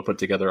been able to put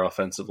together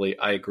offensively,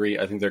 I agree.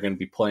 I think they're going to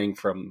be playing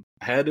from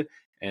ahead,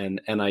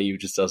 and NIU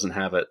just doesn't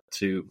have it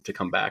to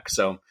come back.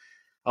 So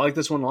I like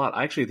this one a lot.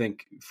 I actually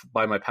think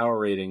by my power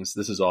ratings,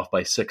 this is off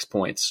by 6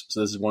 points.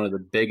 So this is one of the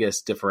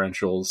biggest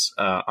differentials.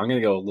 I'm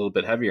going to go a little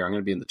bit heavier. I'm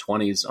going to be in the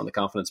 20s on the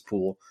confidence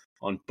pool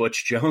on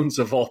Butch Jones,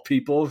 of all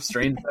people.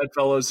 Strange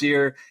bedfellows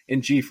here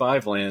in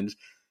G5 land.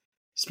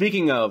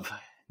 Speaking of,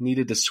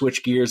 needed to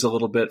switch gears a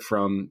little bit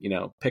from,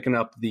 picking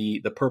up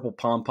the purple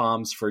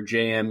pom-poms for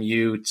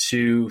JMU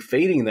to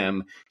fading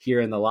them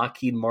here in the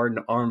Lockheed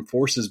Martin Armed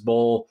Forces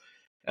Bowl.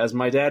 As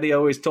my daddy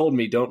always told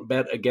me, don't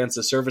bet against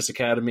a service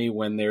academy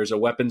when there's a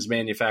weapons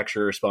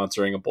manufacturer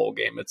sponsoring a bowl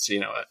game. It's,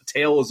 a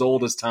tale as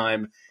old as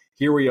time.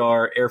 Here we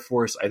are. Air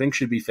Force, I think,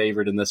 should be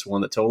favored in this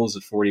one. The total's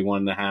at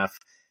 41.5.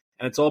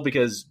 And it's all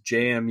because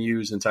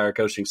JMU's entire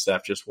coaching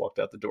staff just walked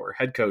out the door.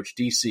 Head coach,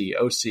 DC,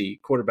 OC,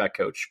 quarterback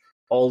coach,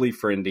 all leave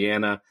for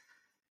Indiana.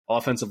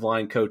 Offensive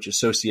line coach,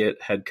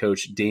 associate head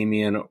coach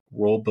Damian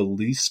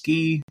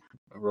Robliski.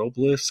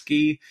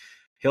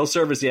 He'll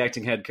serve as the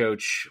acting head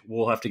coach.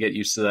 We'll have to get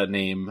used to that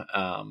name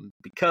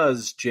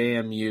because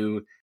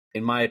JMU,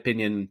 in my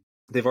opinion,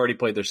 they've already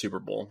played their Super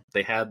Bowl.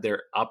 They had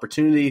their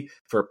opportunity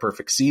for a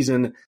perfect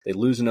season. They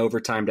lose in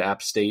overtime to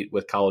App State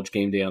with College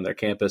Game Day on their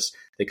campus.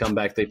 They come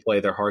back, they play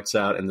their hearts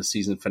out in the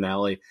season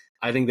finale.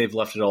 I think they've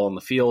left it all on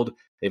the field.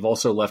 They've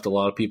also left a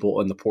lot of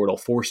people in the portal,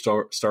 4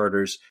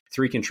 starters,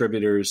 3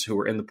 contributors who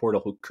were in the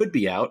portal who could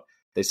be out.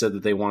 They said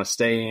that they want to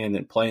stay in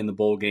and play in the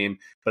bowl game.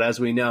 But as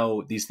we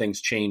know, these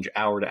things change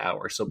hour to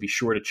hour. So be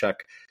sure to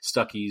check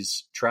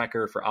Stuckey's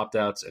tracker for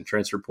opt-outs and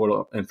transfer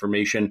portal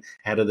information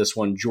ahead of this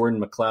one.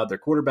 Jordan McLeod, their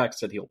quarterback,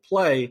 said he'll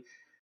play.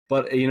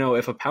 But,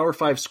 if a Power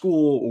 5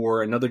 school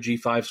or another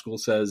G5 school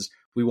says,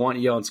 we want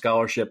you on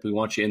scholarship, we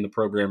want you in the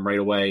program right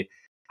away,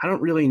 I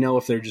don't really know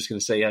if they're just going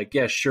to say,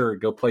 yeah, sure,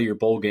 go play your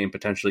bowl game,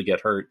 potentially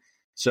get hurt.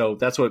 So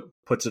that's what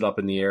puts it up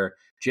in the air.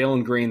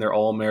 Jalen Green, their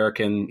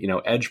All-American,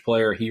 edge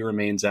player, he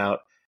remains out.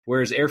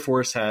 Whereas Air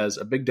Force has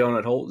a big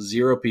donut hole,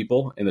 0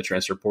 people in the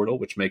transfer portal,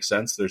 which makes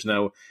sense. There's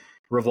no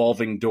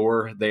revolving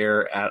door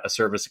there at a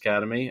service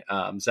academy.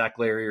 Zach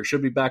Larrier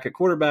should be back at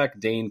quarterback.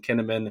 Dane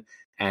Kinnaman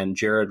and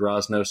Jared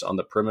Rosnos on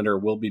the perimeter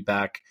will be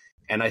back.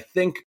 And I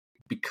think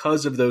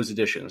because of those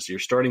additions, your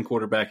starting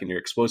quarterback and your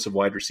explosive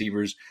wide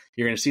receivers,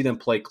 you're going to see them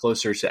play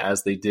closer to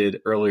as they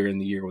did earlier in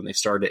the year when they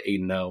started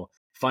 8-0.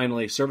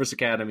 Finally, service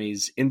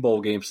academies in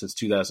bowl games since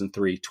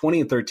 2003,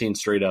 20-13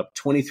 straight up,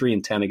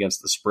 23-10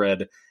 against the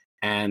spread.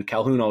 And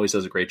Calhoun always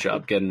does a great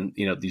job getting,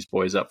 these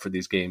boys up for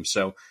these games.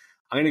 So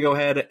I'm going to go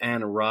ahead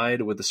and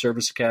ride with the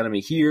service academy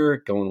here,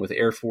 going with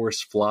Air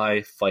Force,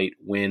 fly, fight,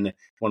 win.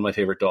 One of my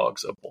favorite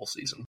dogs of bowl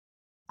season.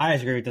 I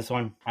disagree with this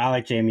one. I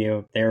like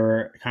JMU. They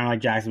were kind of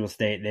like Jacksonville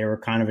State. They were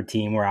kind of a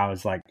team where I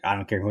was like, I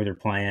don't care who they're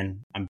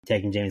playing. I'm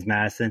taking James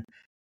Madison.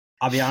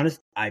 I'll be honest,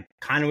 I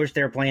kind of wish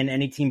they were playing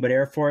any team but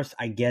Air Force.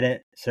 I get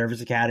it.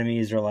 Service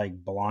academies are like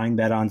blind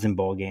bet-ons in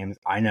bowl games.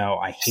 I know.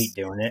 I hate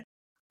doing it.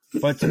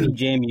 But to me,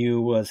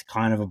 JMU was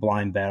kind of a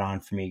blind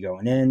bet-on for me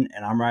going in,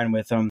 and I'm riding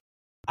with them.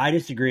 I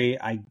disagree.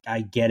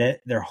 I get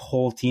it. Their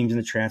whole team's in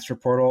the transfer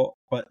portal,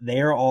 but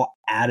they are all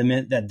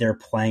adamant that they're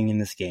playing in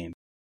this game.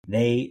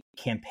 They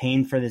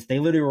campaigned for this. They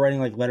literally were writing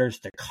like letters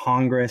to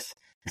Congress.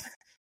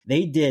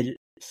 They did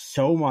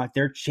so much.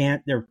 Their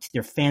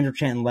fans were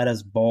chanting "Let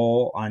us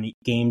bowl" on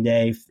game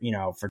day,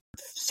 for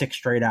 6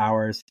 straight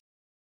hours.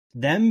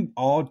 Them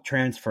all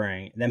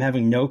transferring, them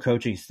having no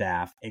coaching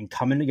staff and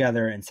coming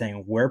together and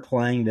saying, we're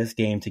playing this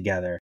game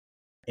together.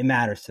 It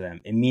matters to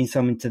them. It means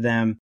something to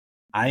them.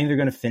 I think they're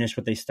going to finish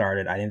what they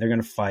started. I think they're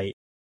going to fight.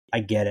 I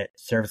get it.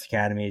 Service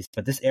academies.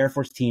 But this Air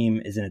Force team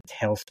is in a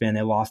tailspin.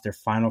 They lost their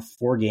final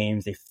 4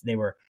 games. They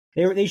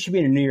should be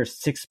in a New Year's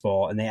Six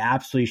bowl, and they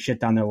absolutely shit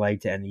down their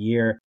leg to end the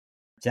year.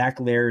 Zach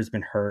Larrier has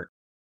been hurt.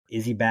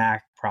 Is he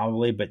back?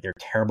 Probably, but they're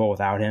terrible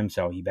without him,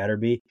 so he better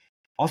be.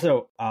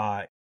 Also,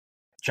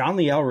 John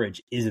Lee Elridge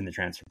is in the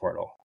transfer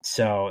portal,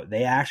 so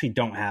they actually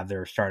don't have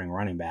their starting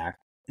running back.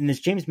 And this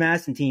James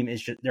Madison team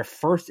is they're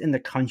first in the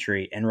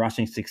country in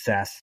rushing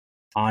success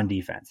on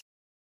defense.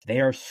 They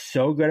are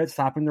so good at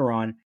stopping the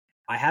run.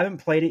 I haven't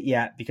played it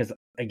yet because,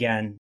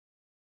 again,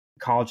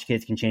 college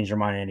kids can change their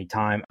mind at any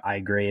time. I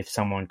agree. If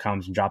someone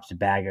comes and drops a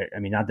bag, I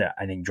mean, not that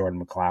I think Jordan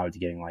McLeod's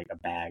getting like a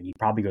bag. He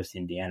probably goes to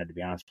Indiana, to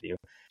be honest with you.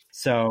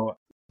 So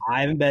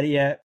I haven't bet it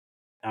yet.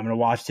 I'm going to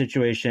watch the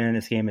situation.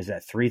 This game is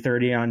at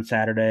 3:30 on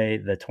Saturday,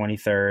 the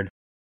 23rd.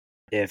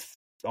 If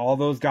all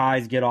those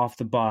guys get off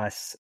the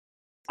bus,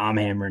 I'm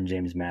hammering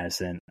James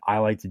Madison. I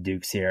like the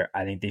Dukes here.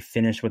 I think they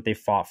finished what they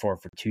fought for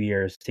 2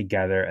 years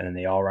together, and then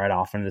they all ride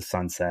off into the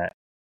sunset.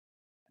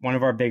 One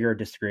of our bigger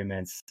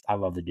disagreements. I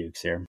love the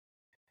Dukes here.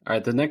 All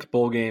right, the next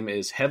bowl game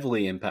is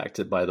heavily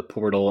impacted by the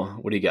portal.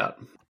 What do you got?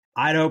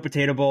 Idaho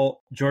Potato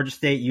Bowl, Georgia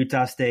State,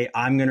 Utah State.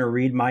 I'm going to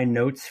read my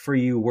notes for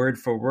you word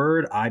for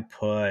word. I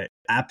put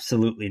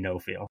absolutely no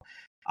feel.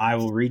 I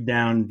will read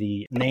down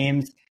the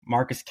names.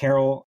 Marcus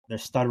Carroll, their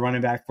stud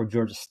running back for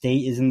Georgia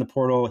State, is in the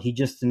portal. He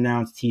just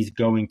announced he's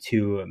going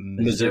to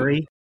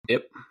Missouri.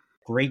 Yep.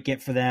 Great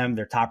get for them.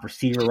 Their top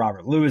receiver,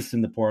 Robert Lewis,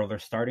 in the portal. They're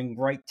starting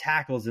right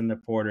tackles in the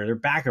portal. Their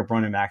backup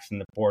running backs in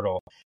the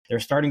portal. They're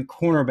starting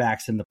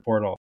cornerbacks in the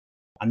portal.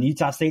 On the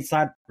Utah State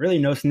side, really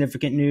no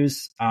significant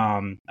news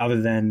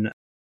other than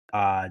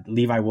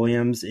Levi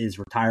Williams is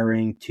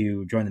retiring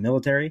to join the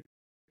military.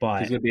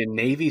 But he's going to be a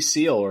Navy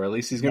SEAL, or at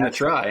least he's going to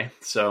try.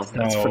 So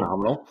that's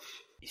phenomenal.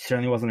 He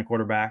certainly wasn't a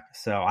quarterback.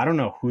 So I don't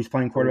know who's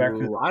playing quarterback.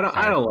 I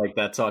don't like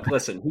that talk.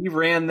 Listen, he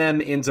ran them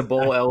into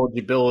bowl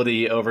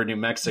eligibility over New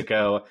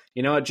Mexico.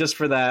 You know what? Just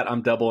for that,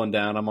 I'm doubling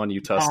down. I'm on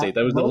Utah State.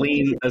 That was the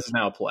lean as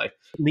now play.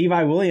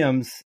 Levi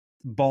Williams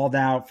balled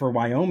out for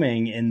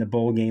Wyoming in the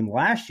bowl game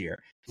last year.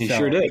 He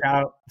sure did.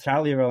 Shout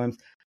out Levi Williams.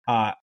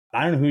 I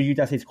don't know who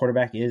Utah State's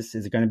quarterback is.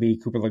 Is it going to be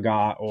Cooper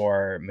Leggett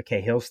or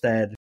McKay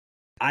Hillstead?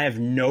 I have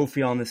no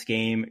feel on this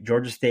game.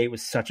 Georgia State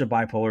was such a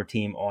bipolar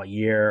team all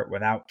year.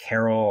 Without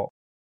Carroll,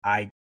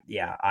 I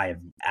have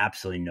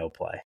absolutely no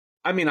play.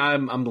 I mean,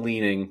 I'm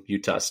leaning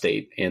Utah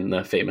State in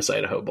the famous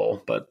Idaho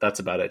Bowl, but that's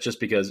about it. Just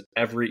because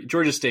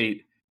Georgia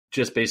State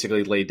just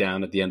basically laid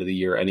down at the end of the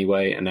year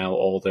anyway, and now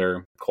all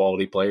their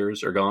quality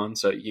players are gone,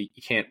 so you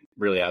can't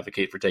really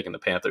advocate for taking the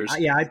Panthers.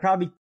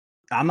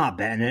 I'm not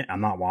betting it.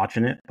 I'm not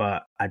watching it,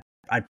 but I'd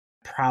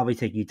probably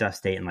take Utah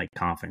State in like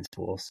confidence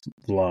pools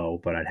low,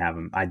 but I'd have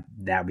them.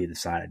 That'd be the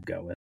side I'd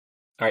go with.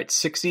 All right,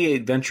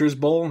 68 Ventures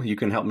Bowl. You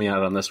can help me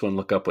out on this one.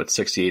 Look up what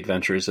 68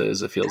 Ventures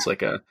is. It feels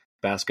like a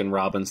Baskin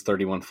Robbins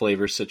 31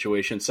 flavors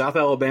situation. South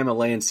Alabama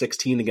laying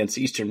 16 against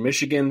Eastern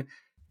Michigan.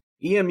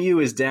 EMU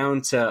is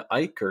down to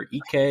Ike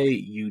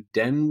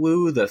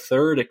Udenwu, the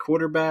third at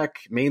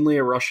quarterback, mainly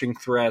a rushing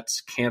threat,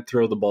 can't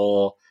throw the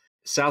ball.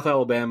 South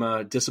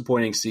Alabama,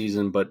 disappointing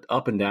season, but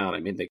up and down.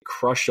 I mean, they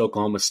crushed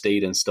Oklahoma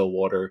State in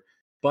Stillwater,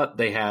 but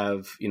they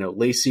have,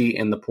 Lacey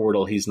in the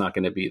portal. He's not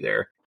going to be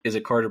there. Is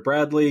it Carter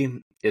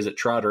Bradley? Is it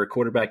Trotter at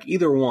quarterback?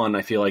 Either one,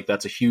 I feel like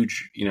that's a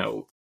huge,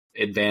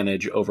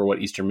 advantage over what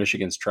Eastern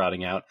Michigan's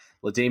trotting out.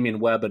 LaDamian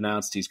Webb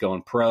announced he's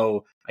going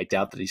pro. I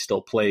doubt that he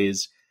still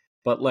plays.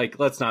 But,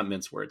 let's not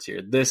mince words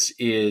here. This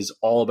is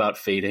all about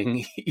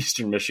fading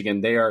Eastern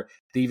Michigan. They are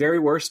the very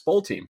worst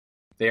bowl team.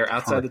 They are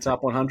outside the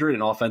top 100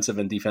 in offensive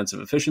and defensive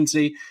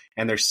efficiency,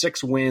 and their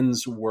 6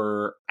 wins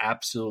were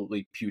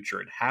absolutely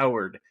putrid.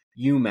 Howard,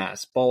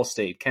 UMass, Ball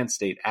State, Kent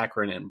State,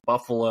 Akron, and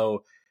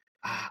Buffalo.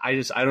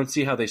 I don't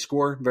see how they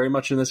score very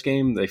much in this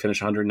game. They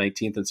finish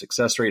 119th in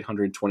success rate,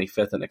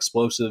 125th in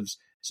explosives,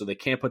 so they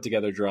can't put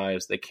together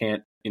drives. They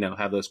can't,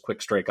 have those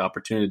quick strike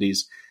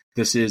opportunities.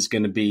 This is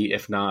going to be,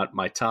 if not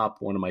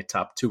one of my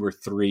top 2 or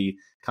 3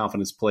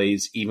 confidence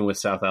plays, even with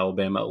South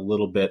Alabama a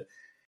little bit,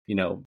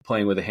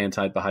 playing with a hand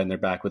tied behind their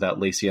back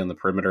without Lacey on the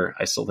perimeter.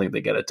 I still think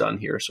they get it done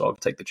here, so I'll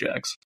take the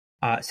Jags.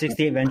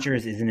 68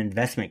 Ventures is an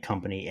investment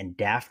company in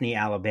Daphne,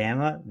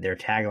 Alabama. Their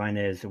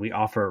tagline is, "We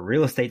offer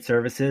real estate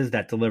services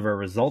that deliver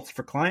results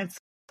for clients,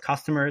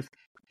 customers,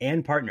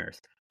 and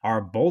partners. Our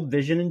bold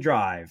vision and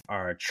drive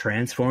are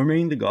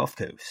transforming the Gulf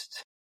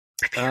Coast."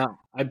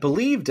 I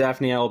believe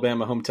Daphne,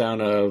 Alabama, hometown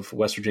of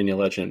West Virginia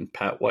legend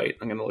Pat White.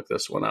 I'm going to look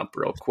this one up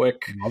real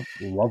quick.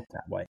 Love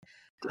Pat White.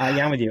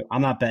 Yeah, I'm with you.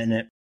 I'm not betting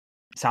it.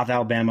 South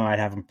Alabama, I'd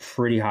have them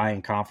pretty high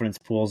in confidence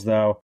pools,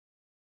 though.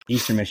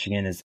 Eastern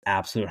Michigan is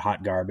absolute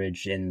hot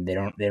garbage, and they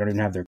don't even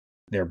have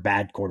their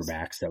bad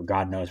quarterbacks, so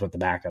God knows what the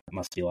backup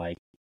must be like.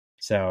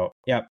 So,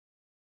 yep,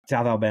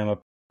 South Alabama,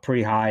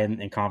 pretty high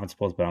in confidence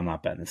pools, but I'm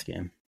not betting this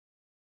game.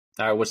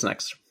 All right, what's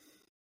next?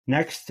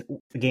 Next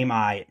game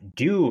I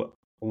do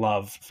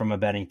love from a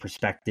betting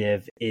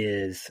perspective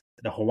is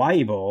the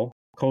Hawaii Bowl,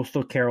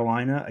 Coastal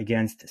Carolina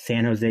against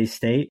San Jose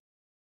State.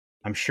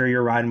 I'm sure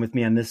you're riding with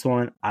me on this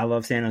one. I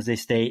love San Jose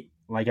State,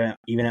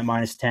 even at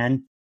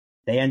 -10.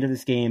 They ended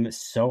this game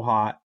so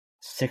hot.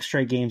 6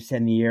 straight games to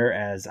end the year,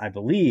 as I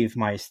believe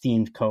my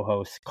esteemed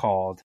co-host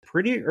called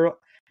pretty early.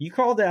 You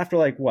called it after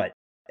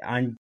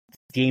on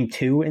game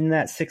 2 in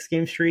that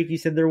 6-game streak. You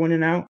said they're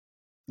winning out.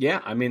 Yeah,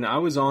 I mean, I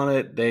was on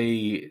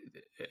it.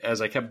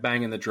 As I kept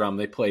banging the drum,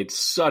 they played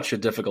such a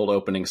difficult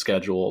opening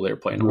schedule. They were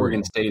playing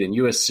Oregon State and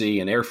USC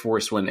and Air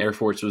Force when Air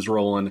Force was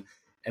rolling.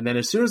 And then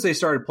as soon as they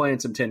started playing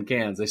some tin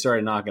cans, they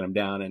started knocking them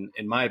down. And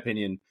in my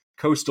opinion,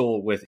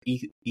 Coastal with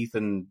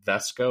Ethan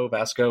Vasco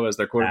as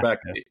their quarterback,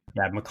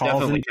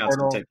 McCall's in the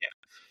portal.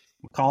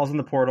 McCall's in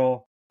the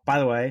portal. by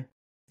the way,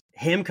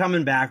 him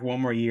coming back one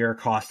more year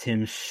cost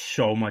him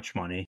so much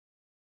money.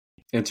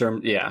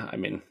 I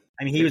mean,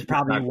 he was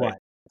probably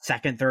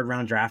second, third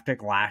round draft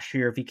pick last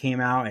year if he came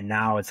out, and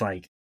now it's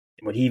like,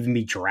 would he even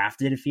be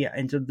drafted if he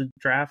entered the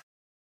draft?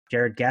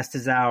 Jared Guest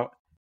is out.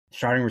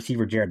 Starting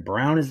receiver Jared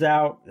Brown is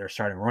out. They're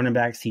starting running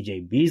back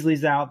CJ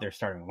Beasley's out. They're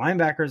starting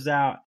linebackers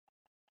out.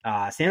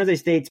 San Jose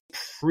State's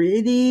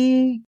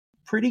pretty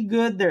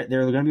good. They're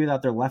going to be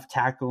without their left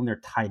tackle and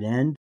their tight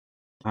end.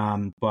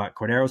 But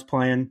Cordero's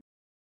playing,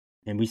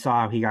 and we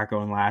saw how he got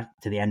going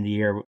to the end of the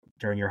year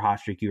during your hot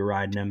streak. You were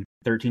riding him.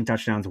 13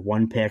 touchdowns,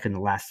 1 pick in the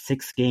last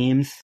 6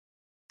 games.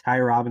 Ty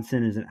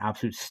Robinson is an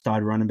absolute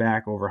stud running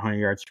back, over 100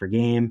 yards per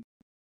game.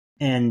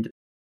 And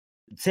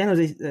San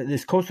Jose,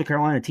 this Coastal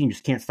Carolina team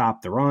just can't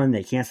stop the run.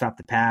 They can't stop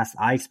the pass.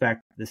 I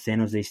expect the San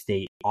Jose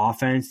State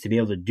offense to be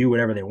able to do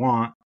whatever they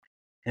want.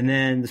 And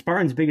then the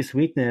Spartans' biggest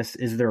weakness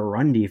is their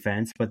run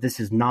defense, but this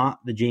is not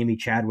the Jamie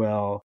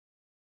Chadwell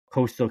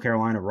Coastal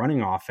Carolina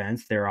running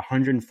offense. They're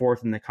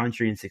 104th in the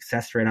country in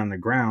success rate on the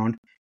ground.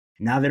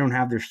 Now they don't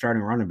have their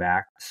starting running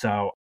back.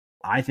 So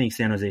I think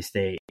San Jose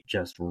State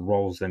just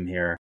rolls them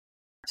here.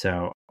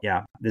 So,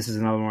 yeah, this is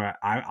another one.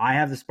 I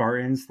have the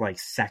Spartans like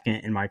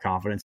second in my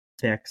confidence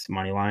picks,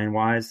 money line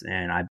wise,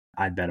 and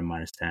I'd bet a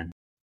 -10.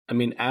 I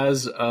mean,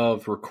 as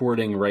of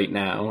recording right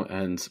now,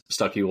 and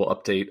Stuckey will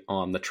update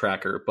on the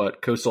tracker,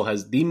 but Coastal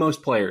has the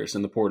most players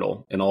in the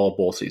portal in all of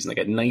bowl season. They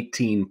got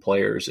 19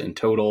 players in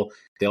total.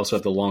 They also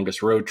have the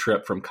longest road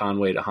trip from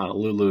Conway to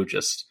Honolulu,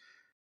 just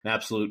an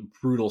absolute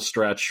brutal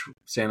stretch.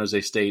 San Jose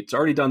State's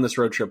already done this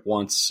road trip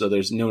once, so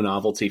there's no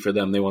novelty for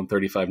them. They won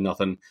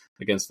 35-0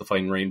 against the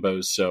Fighting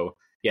Rainbows. So,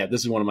 yeah,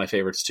 this is one of my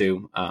favorites,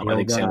 too. I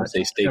think San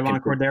Jose State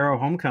Cordero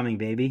homecoming,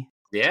 baby.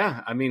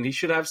 Yeah, I mean, he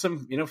should have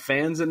some,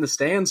 fans in the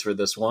stands for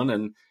this one.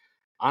 And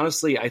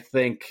honestly, I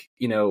think,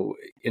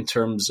 in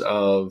terms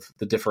of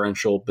the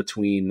differential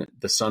between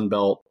the Sun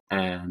Belt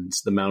and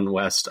the Mountain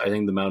West, I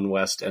think the Mountain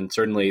West and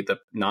certainly the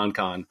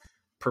non-con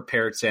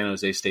prepared San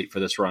Jose State for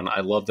this run.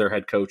 I love their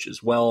head coach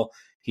as well.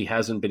 He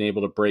hasn't been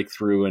able to break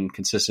through and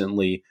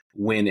consistently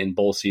win in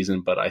bowl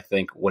season, but I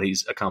think what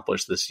he's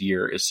accomplished this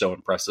year is so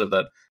impressive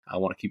that I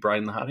want to keep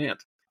riding the hot hand.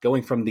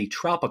 Going from the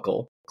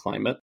tropical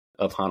climate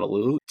of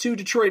Honolulu to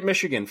Detroit,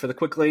 Michigan for the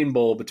Quick Lane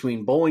Bowl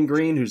between Bowling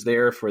Green, who's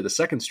there for the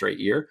second straight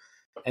year,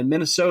 and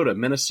Minnesota.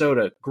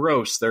 Minnesota,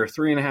 gross. They're a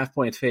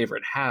 3.5-point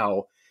favorite.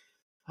 How?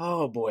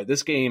 Oh boy,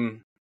 this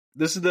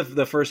is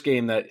the first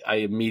game that I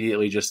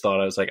immediately just thought,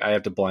 I was like, I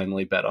have to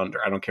blindly bet under.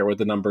 I don't care what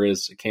the number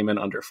is. It came in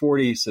under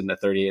 40, sitting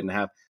at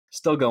 38.5.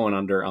 Still going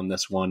under on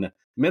this one.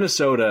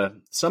 Minnesota,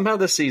 somehow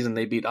this season,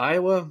 they beat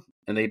Iowa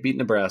and they beat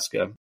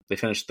Nebraska. They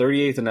finished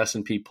 38th in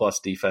S&P plus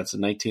defense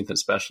and 19th in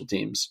special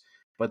teams.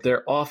 But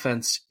their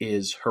offense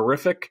is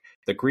horrific.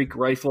 The Greek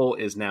rifle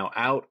is now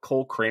out.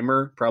 Cole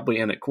Kramer probably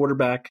in at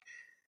quarterback.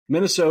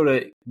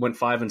 Minnesota went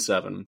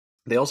 5-7.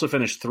 They also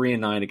finished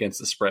 3-9 against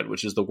the spread,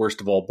 which is the worst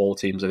of all bowl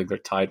teams. I think they're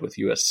tied with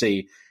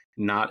USC.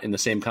 Not in the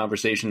same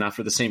conversation, not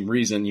for the same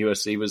reason.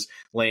 USC was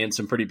laying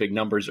some pretty big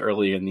numbers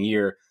early in the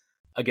year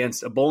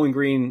against a Bowling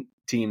Green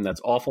team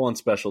that's awful on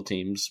special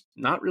teams,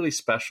 not really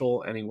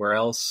special anywhere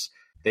else.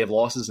 They have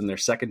losses in their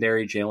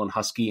secondary. Jalen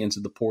Husky into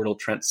the portal.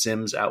 Trent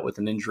Sims out with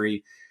an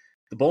injury.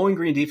 The Bowling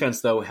Green defense,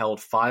 though, held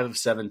 5 of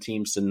 7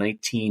 teams to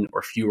 19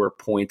 or fewer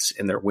points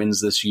in their wins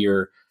this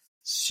year.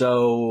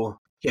 So,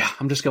 yeah,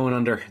 I'm just going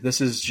under.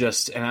 This is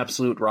just an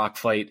absolute rock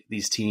fight.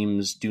 These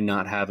teams do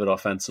not have it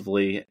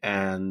offensively.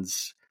 And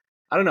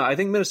I don't know. I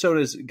think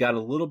Minnesota's got a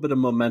little bit of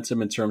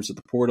momentum in terms of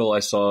the portal. I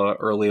saw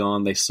early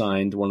on they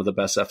signed one of the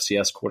best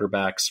FCS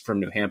quarterbacks from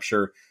New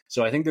Hampshire.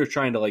 So I think they're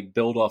trying to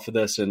build off of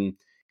this. And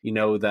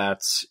that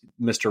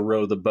Mr.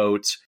 Row the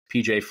Boat,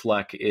 PJ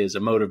Fleck, is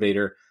a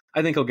motivator.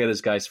 I think he'll get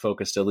his guys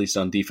focused at least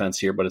on defense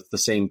here, but it's the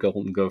same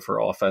Golden Gopher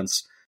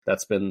offense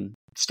that's been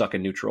stuck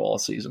in neutral all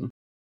season.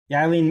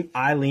 Yeah,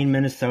 I lean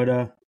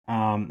Minnesota,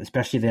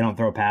 especially if they don't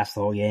throw past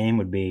the whole game,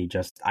 would be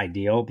just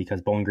ideal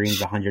because Bowling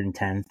Green's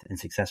 110th in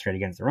success rate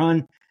against the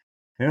run.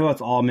 I know that's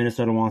all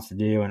Minnesota wants to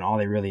do and all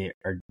they really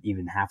are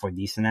even halfway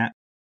decent at.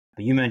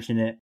 But you mentioned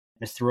it,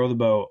 Mr. Row the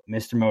Boat,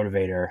 Mr.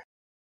 Motivator.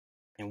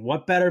 And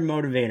what better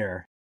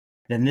motivator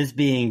than this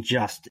being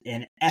just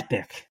an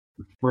epic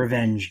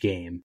revenge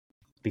game?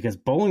 Because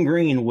Bowling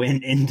Green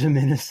went into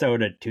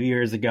Minnesota 2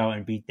 years ago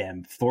and beat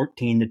them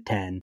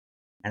 14-10.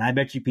 And I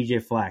bet you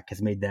PJ Fleck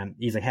has made them,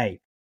 he's like,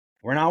 hey,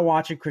 we're not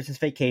watching Christmas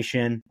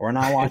Vacation. We're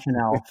not watching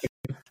Elf.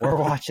 We're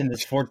watching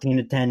this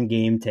 14-10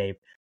 game tape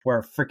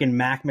where freaking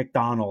Mac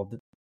McDonald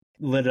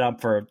lit it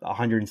up for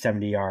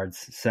 170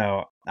 yards.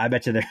 So I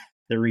bet you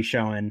they're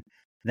re-showing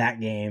that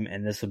game,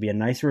 and this will be a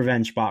nice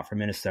revenge spot for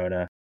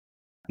Minnesota.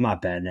 I'm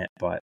not betting it,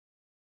 but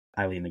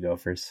I lean the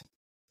Gophers.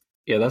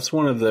 Yeah, that's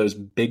one of those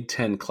Big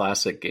Ten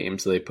Classic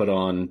games they put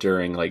on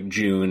during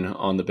June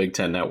on the Big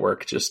Ten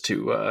Network, just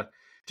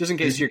in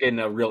case you're getting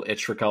a real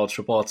itch for college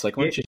football. It's like,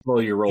 why don't you slow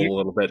your roll a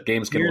little bit?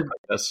 Games can look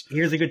like this.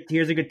 Here's a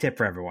good tip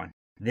for everyone.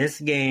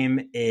 This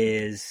game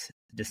is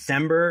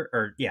December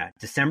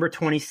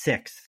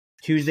 26th,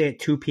 Tuesday at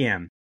 2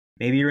 p.m.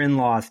 Maybe your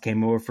in-laws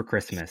came over for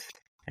Christmas,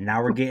 and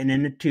now we're getting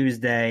into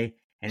Tuesday,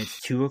 and it's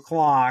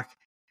 2:00,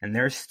 and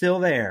they're still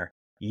there.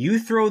 You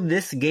throw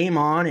this game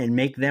on and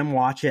make them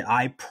watch it,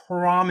 I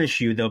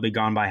promise you they'll be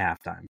gone by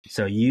halftime.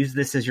 So use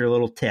this as your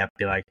little tip.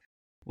 Be like,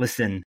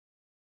 listen,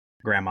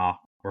 Grandma,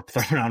 we're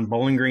throwing on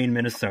Bowling Green,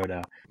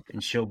 Minnesota,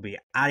 and she'll be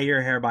out of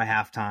your hair by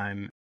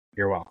halftime.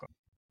 You're welcome.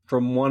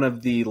 From one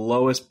of the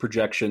lowest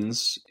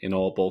projections in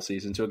all bowl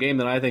season to a game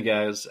that I think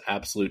has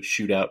absolute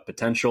shootout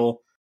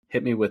potential.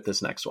 Hit me with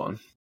this next one.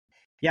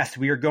 Yes,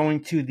 we are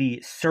going to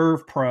the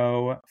Serve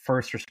Pro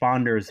First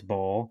Responders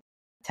Bowl.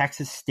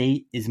 Texas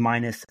State is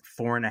minus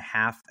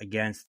 4.5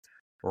 against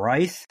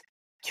Rice.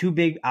 Two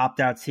big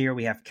opt-outs here.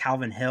 We have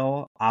Calvin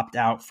Hill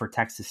opt-out for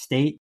Texas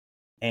State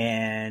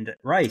and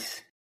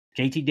Rice.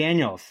 JT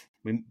Daniels.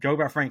 We joke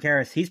about Frank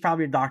Harris. He's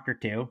probably a doctor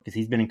too because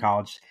he's been in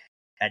college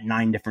at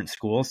 9 different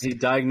schools. He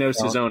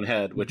diagnosed his own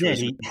head, which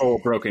was whole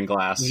broken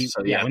glass.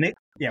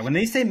 When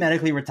they say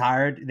medically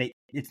retired,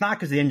 it's not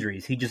because of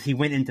injuries. He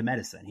went into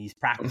medicine. He's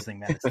practicing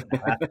medicine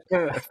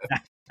now.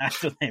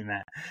 That's what they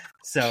meant.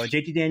 So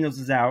JT Daniels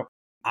is out.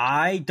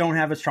 I don't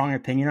have a strong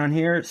opinion on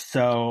here,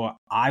 so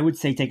I would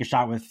say take a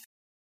shot with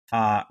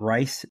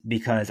Rice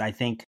because I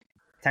think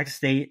Texas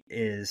State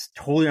is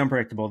totally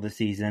unpredictable this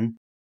season,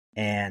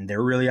 and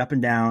they're really up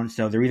and down,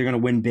 so they're either going to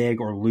win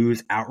big or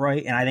lose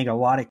outright. And I think a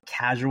lot of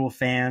casual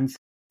fans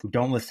who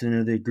don't listen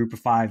to the Group of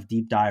 5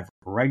 deep dive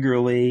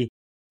regularly,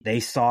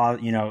 they saw,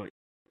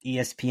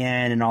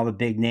 ESPN and all the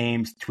big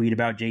names tweet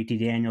about JT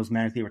Daniels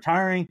medically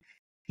retiring.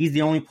 He's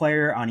the only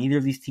player on either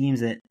of these teams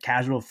that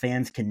casual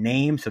fans can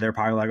name. So they're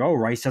probably like, oh,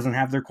 Rice doesn't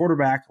have their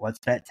quarterback. Let's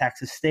bet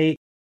Texas State.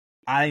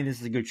 I think this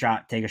is a good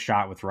shot. Take a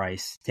shot with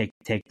Rice. Take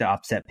the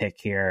upset pick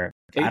here.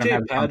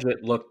 AJ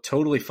Padgett looked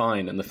totally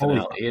fine in the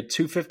finale. He had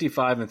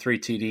 255 and 3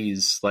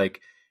 TDs. Like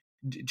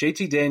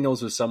JT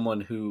Daniels was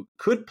someone who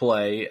could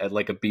play at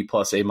like a B+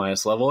 A-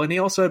 level. And he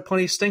also had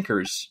plenty of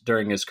stinkers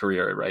during his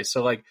career at Rice.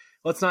 So like,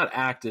 let's not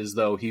act as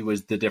though he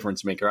was the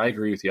difference maker. I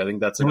agree with you. I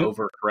think that's an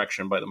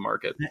overcorrection by the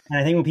market. And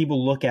I think when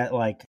people look at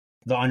like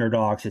the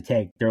underdogs to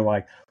take, they're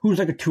like, who's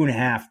like a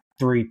 2.5,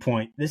 3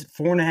 point? This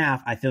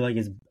 4.5, I feel like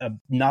is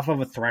enough of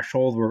a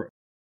threshold where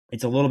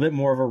it's a little bit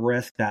more of a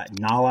risk that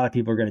not a lot of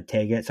people are going to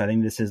take it. So I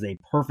think this is a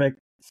perfect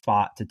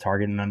spot to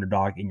target an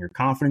underdog in your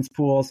confidence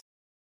pools.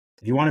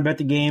 If you want to bet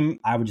the game,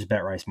 I would just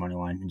bet Rice money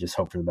line and just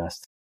hope for the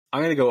best. I'm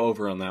going to go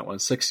over on that one.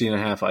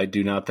 60.5, I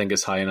do not think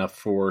is high enough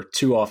for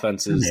two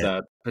offenses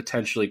that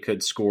potentially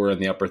could score in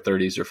the upper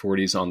 30s or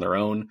 40s on their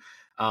own.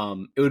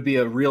 It would be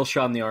a real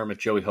shot in the arm if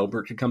Joey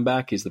Hobart could come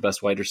back. He's the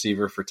best wide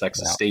receiver for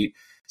Texas State,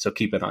 so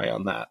keep an eye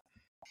on that.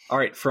 All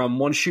right, from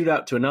one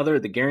shootout to another,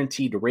 the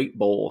Guaranteed Rate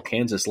Bowl,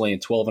 Kansas laying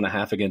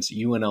 12.5 against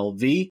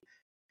UNLV,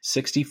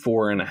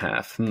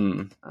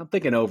 64.5. I'm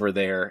thinking over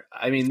there.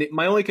 I mean,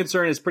 my only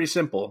concern is pretty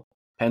simple.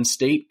 Penn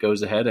State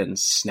goes ahead and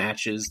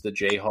snatches the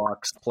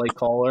Jayhawks play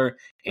caller,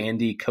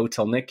 Andy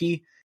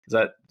Kotelnicki. Is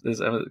that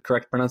a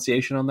correct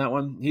pronunciation on that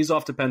one? He's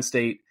off to Penn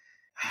State.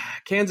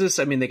 Kansas,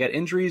 I mean, they got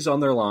injuries on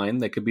their line.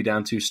 They could be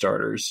down 2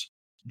 starters.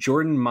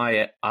 Jordan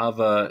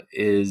Mailata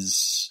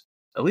is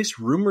at least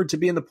rumored to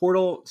be in the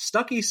portal.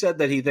 Stuckey said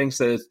that he thinks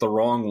that it's the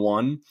wrong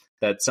one,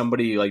 that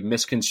somebody like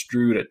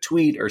misconstrued a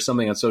tweet or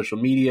something on social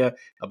media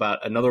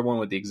about another one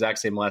with the exact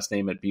same last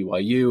name at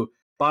BYU.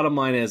 Bottom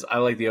line is, I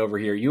like the over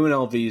here.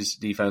 UNLV's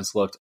defense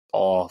looked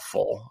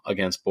awful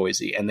against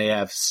Boise, and they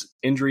have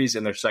injuries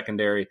in their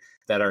secondary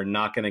that are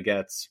not going to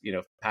get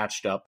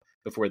patched up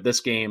before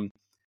this game.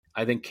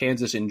 I think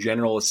Kansas in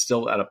general is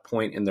still at a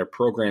point in their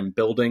program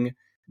building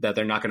that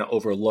they're not going to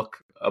overlook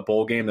a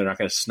bowl game. They're not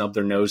going to snub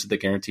their nose at the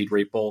Guaranteed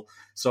Rate Bowl.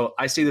 So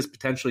I see this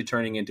potentially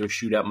turning into a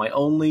shootout. My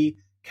only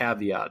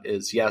caveat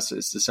is, yes,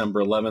 it's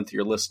December 11th.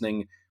 You're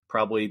listening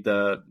probably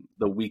the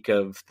week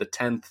of the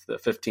 10th, the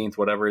 15th,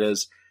 whatever it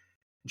is.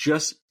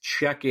 Just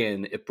check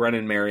in if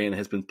Brennan Marion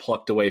has been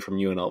plucked away from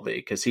UNLV,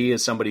 because he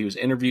is somebody who's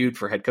interviewed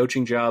for head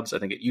coaching jobs, I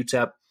think, at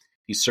UTEP.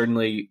 He's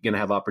certainly going to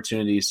have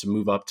opportunities to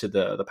move up to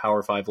the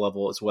Power 5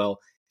 level as well.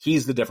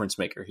 He's the difference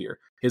maker here.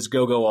 His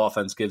go-go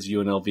offense gives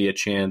UNLV a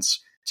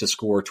chance to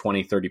score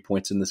 20, 30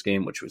 points in this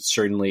game, which would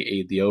certainly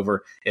aid the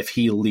over. If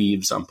he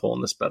leaves, I'm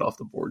pulling this bet off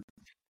the board.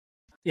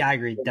 Yeah, I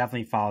agree.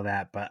 Definitely follow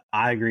that. But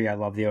I agree. I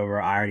love the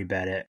over. I already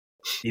bet it.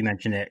 You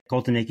mentioned it.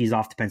 Kotelnicki's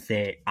off to Penn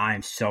State. I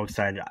am so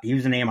excited. He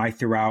was a name I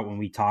threw out when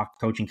we talked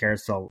coaching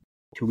carousel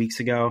 2 weeks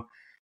ago.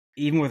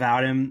 Even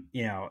without him,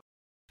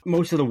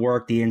 most of the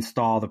work, the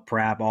install, the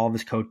prep, all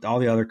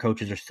the other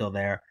coaches are still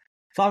there.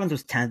 His offense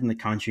was 10th in the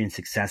country in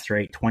success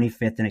rate,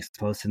 25th in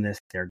explosiveness.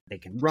 They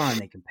can run,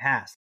 they can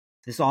pass.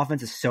 This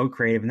offense is so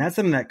creative, and that's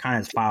something that kind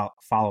of has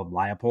followed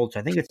Leipold. So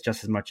I think it's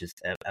just as much as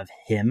of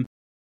him.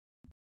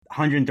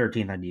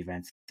 113th on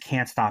defense.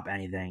 Can't stop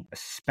anything,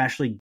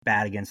 especially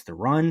bad against the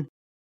run.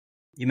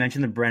 You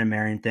mentioned the Brennan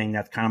Marion thing.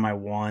 That's kind of my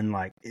one.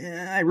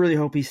 I really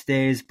hope he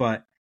stays,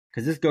 but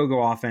because this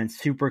go-go offense,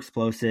 super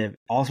explosive,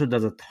 also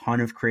does a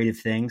ton of creative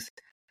things.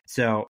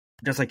 So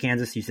just like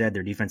Kansas, you said,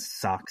 their defense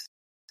sucks.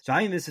 So I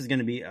think this is going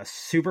to be a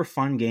super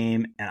fun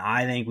game, and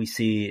I think we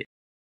see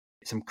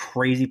some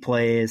crazy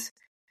plays,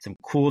 some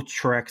cool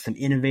tricks, some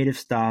innovative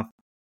stuff.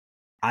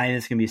 I think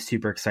it's going to be a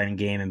super exciting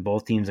game, and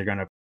both teams are going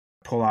to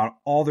pull out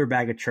all their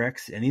bag of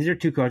tricks. And these are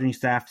two coaching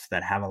staffs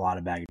that have a lot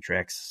of bag of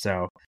tricks.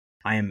 So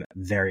I am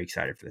very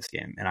excited for this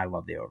game, and I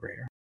love the over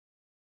here.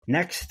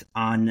 Next,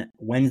 on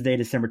Wednesday,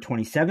 December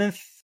 27th,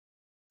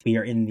 we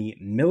are in the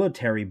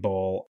Military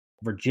Bowl.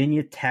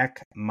 Virginia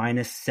Tech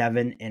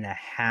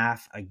 -7.5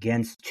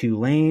 against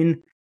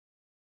Tulane.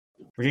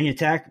 Virginia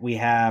Tech, we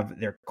have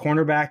their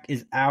cornerback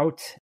is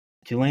out.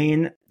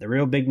 Tulane, the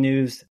real big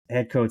news,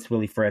 head coach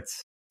Willie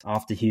Fritz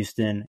off to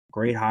Houston.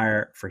 Great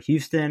hire for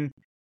Houston.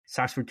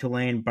 Sucks for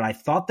Tulane, but I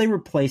thought they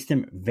replaced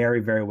him very,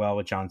 very well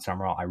with John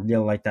Summerall. I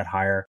really like that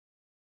hire.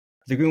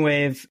 The Green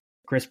Wave,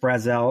 Chris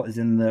Brazzell is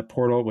in the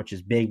portal, which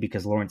is big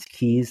because Lawrence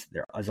Keys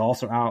is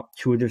also out.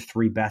 Two of their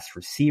three best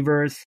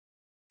receivers.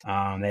 They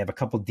have a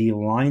couple D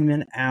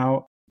linemen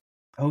out.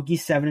 Hokies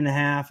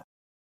 7.5.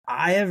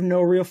 I have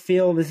no real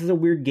feel. This is a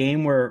weird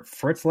game where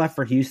Fritz left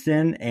for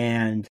Houston,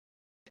 and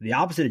the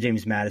opposite of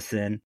James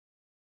Madison,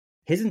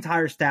 his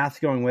entire staff's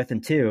going with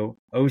him too.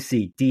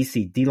 OC,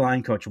 DC,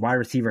 D-line coach, wide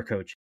receiver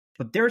coach.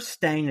 But they're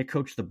staying to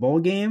coach the bowl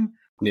game.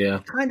 Yeah.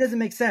 It kind of doesn't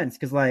make sense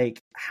because, like,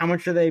 how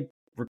much are they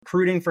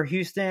recruiting for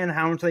Houston?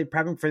 How much are they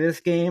prepping for this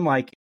game?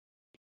 Like,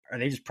 are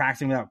they just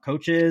practicing without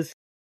coaches?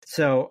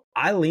 So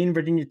I lean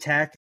Virginia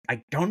Tech.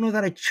 I don't know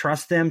that I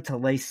trust them to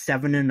lay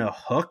 7 in a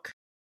hook,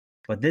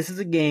 but this is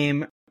a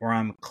game where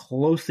I'm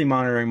closely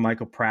monitoring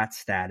Michael Pratt's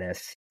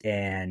status,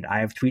 and I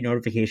have tweet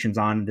notifications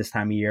on this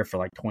time of year for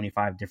like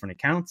 25 different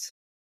accounts.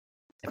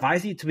 If I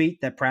see a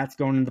tweet that Pratt's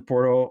going into the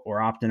portal or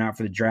opting out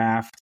for the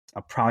draft,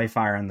 I'll probably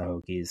fire on the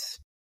Hokies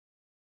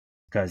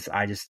because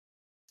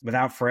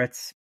without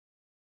Fritz,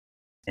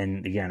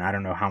 and again, I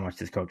don't know how much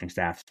this coaching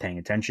staff is paying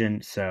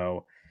attention,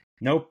 so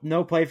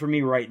no play for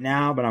me right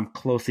now, but I'm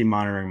closely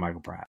monitoring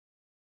Michael Pratt.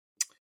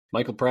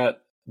 Michael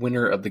Pratt,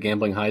 winner of the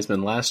Gambling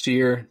Heisman last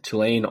year.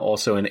 Tulane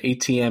also an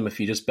ATM if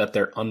you just bet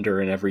their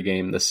under in every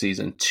game this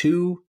season.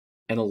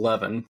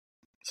 2-11.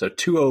 So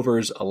 2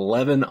 overs,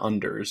 11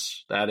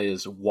 unders. That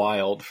is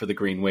wild for the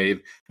Green Wave.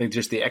 I think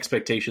just the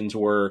expectations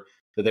were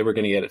that they were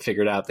going to get it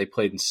figured out. They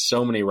played in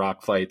so many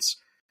rock fights.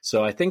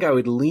 So I think I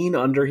would lean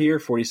under here,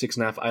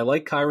 46.5. I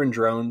like Kyron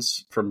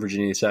Drones from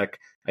Virginia Tech.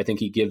 I think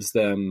he gives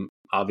them,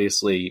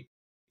 obviously,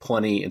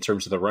 plenty in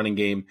terms of the running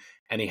game,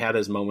 and he had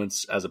his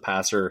moments as a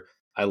passer.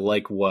 I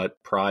like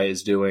what Pry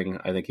is doing.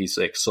 I think he's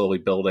like slowly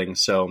building.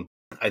 So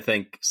I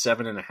think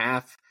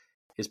 7.5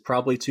 is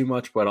probably too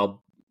much, but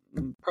I'll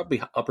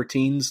probably upper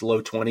teens,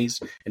 low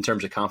 20s in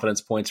terms of confidence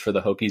points for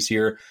the Hokies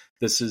here.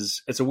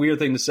 It's a weird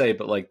thing to say,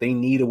 but like they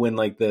need a win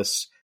like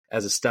this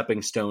as a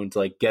stepping stone to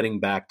like getting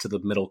back to the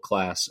middle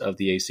class of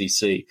the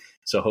ACC.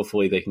 So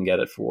hopefully they can get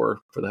it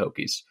for the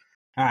Hokies.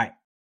 All right.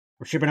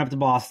 We're shipping up to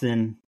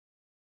Boston,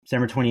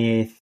 December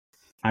 28th,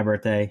 my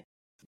birthday.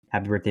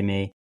 Happy birthday,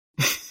 me.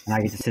 And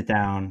I get to sit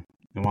down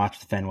and watch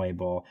the Fenway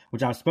Bowl,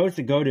 which I was supposed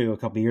to go to a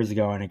couple years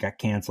ago, and it got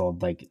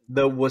canceled. Like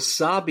the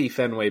Wasabi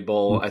Fenway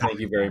Bowl, I thank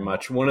you very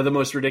much. One of the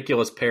most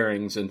ridiculous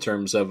pairings in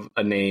terms of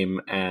a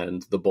name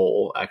and the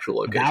bowl actual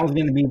location. That was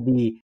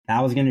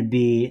going to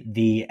be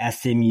the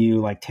SMU,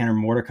 like Tanner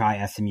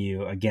Mordecai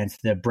SMU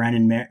against the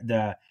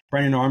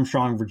Brennan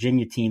Armstrong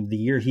Virginia team. The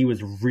year he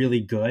was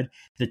really good.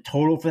 The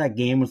total for that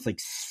game was like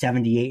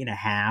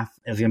 78.5.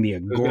 It was going to be a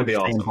gorgeous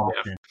day in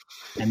Boston.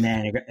 Yeah. And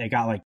then it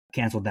got like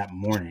canceled that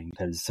morning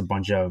because a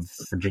bunch of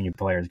Virginia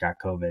players got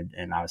COVID,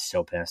 and I was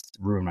so pissed.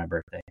 Ruined my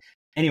birthday.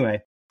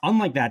 Anyway,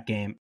 unlike that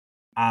game,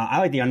 I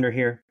like the under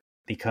here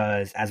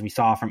because, as we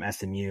saw from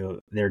SMU,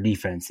 their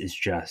defense is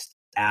just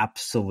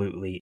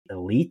absolutely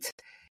elite.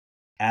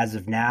 As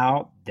of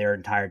now, their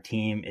entire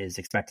team is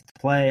expected to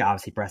play.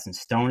 Obviously, Preston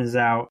Stone is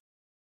out.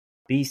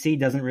 BC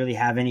doesn't really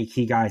have any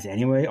key guys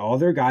anyway. All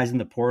their guys in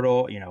the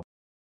portal,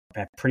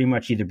 have pretty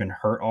much either been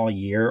hurt all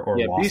year or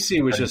lost.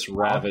 BC was just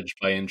ravaged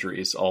by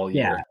injuries all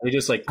year. Yeah. They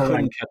just couldn't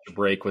catch a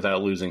break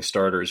without losing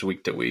starters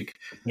week to week.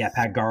 Yeah,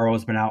 Pat Garrow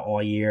has been out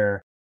all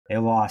year. They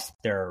lost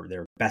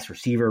their best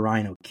receiver,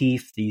 Ryan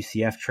O'Keefe, the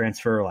UCF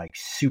transfer,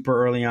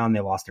 super early on. They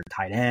lost their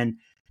tight end.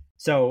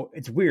 So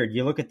it's weird.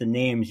 You look at the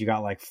names, you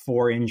got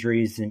 4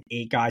 injuries and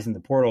 8 guys in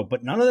the portal,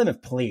 but none of them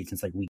have played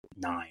since week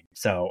 9.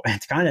 So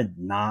it's kind of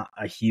not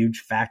a huge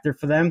factor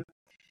for them.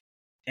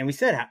 And we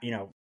said,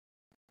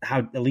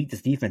 how elite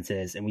this defense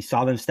is, and we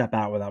saw them step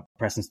out without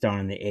Preston Stone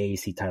in the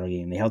AAC title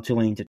game. They held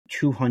Tulane to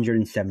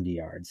 270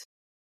 yards,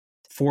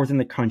 4th in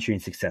the country in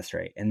success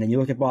rate. And then you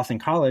look at Boston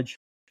College,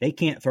 they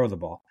can't throw the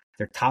ball.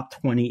 They're top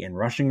 20 in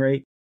rushing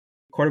rate.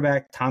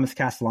 Quarterback Thomas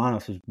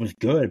Castellanos was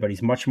good, but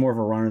he's much more of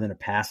a runner than a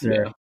passer.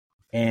 Yeah.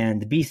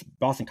 And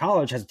Boston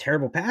College has a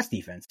terrible pass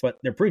defense, but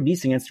they're pretty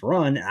decent against the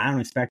run, and I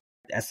don't expect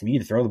SMU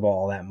to throw the ball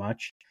all that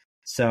much.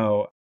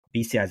 So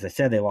BC, as I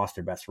said, they lost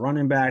their best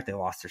running back. They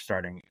lost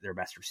their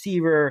best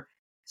receiver.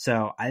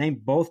 So I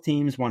think both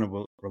teams want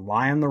to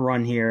rely on the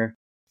run here.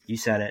 You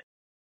said it.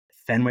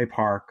 Fenway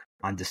Park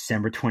on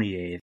December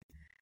 28th.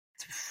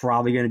 It's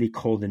probably going to be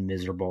cold and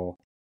miserable.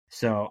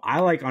 So I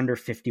like under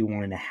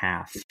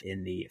 51.5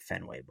 in the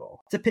Fenway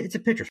Bowl. It's a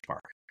pitcher's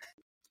park.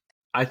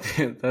 I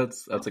think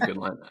that's a good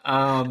line.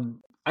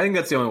 I think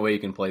that's the only way you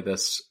can play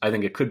this. I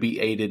think it could be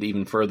aided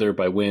even further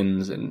by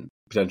winds and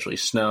potentially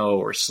snow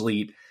or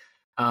sleet.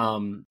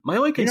 My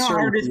only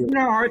concern, you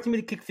know how hard it's going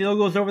to be to kick field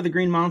goals over the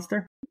Green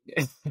Monster?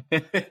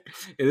 it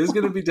is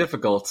going to be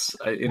difficult.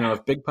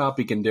 If Big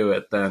Papi can do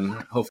it, then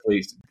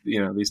hopefully,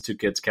 these two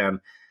kids can.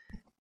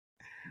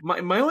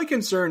 My only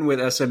concern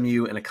with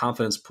SMU in a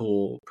confidence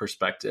pool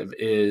perspective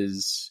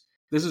is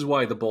this is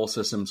why the bowl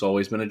system's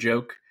always been a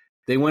joke.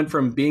 They went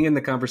from being in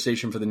the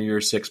conversation for the New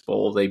Year's Six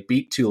Bowl, they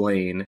beat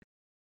Tulane,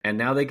 and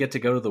now they get to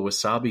go to the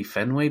Wasabi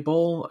Fenway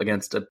Bowl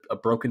against a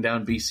broken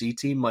down BC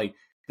team. Like,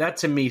 that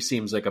to me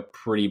seems like a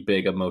pretty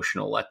big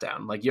emotional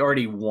letdown. Like, you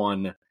already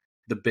won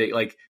the big,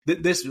 like,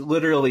 this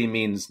literally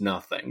means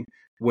nothing.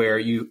 Where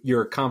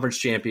you're conference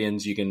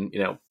champions, you can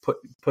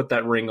put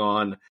that ring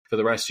on for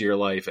the rest of your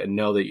life and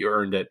know that you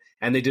earned it.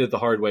 And they did it the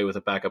hard way with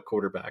a backup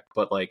quarterback.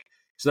 But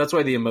so that's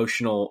why the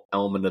emotional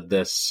element of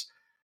this,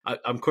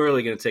 I'm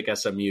clearly going to take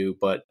SMU.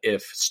 But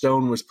if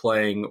Stone was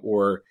playing,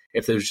 or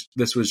if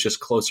this was just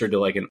closer to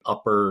like an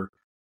upper,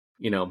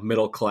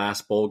 middle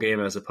class bowl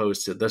game as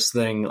opposed to this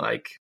thing,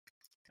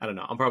 I don't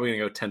know. I'm probably going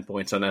to go 10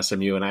 points on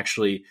SMU, and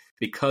actually,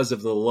 because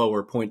of the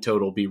lower point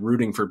total, be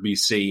rooting for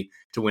BC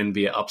to win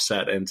via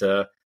upset and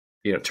to,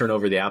 turn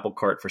over the apple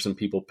cart for some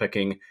people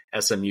picking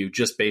SMU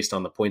just based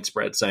on the point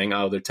spread, saying,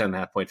 oh, they're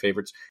 10.5-point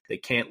favorites. They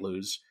can't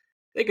lose.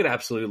 They could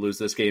absolutely lose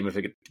this game if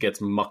it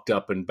gets mucked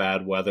up in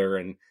bad weather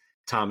and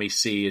Tommy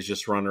C is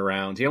just running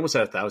around. He almost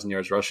had 1,000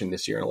 yards rushing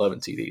this year and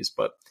 11 TDs.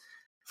 But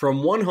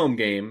from one home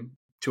game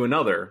to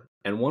another,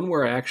 and one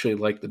where I actually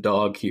like the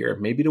dog here,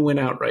 maybe to win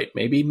outright.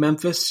 Maybe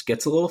Memphis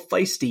gets a little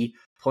feisty,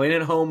 playing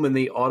at home in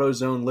the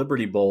AutoZone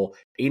Liberty Bowl.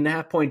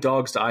 8.5-point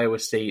dogs to Iowa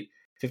State,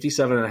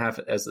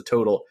 57.5 as the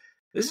total.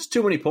 This is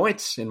too many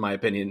points, in my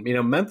opinion.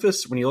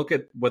 Memphis, when you look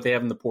at what they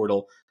have in the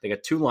portal, they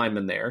got 2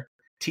 linemen there.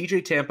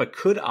 TJ Tampa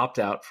could opt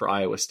out for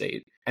Iowa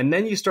State. And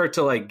then you start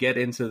to get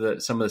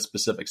into some of the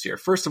specifics here.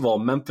 First of all,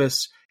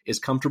 Memphis is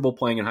comfortable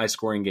playing in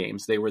high-scoring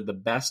games. They were the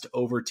best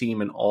over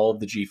team in all of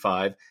the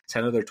G5.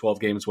 10 of their 12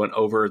 games went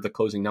over the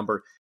closing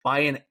number by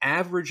an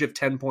average of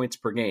 10 points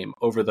per game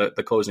over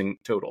the closing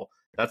total.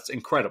 That's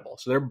incredible.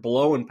 So they're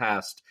blowing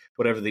past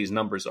whatever these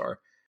numbers are.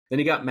 Then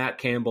you got Matt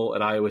Campbell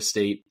at Iowa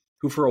State,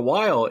 who for a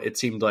while it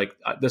seemed like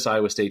this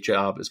Iowa State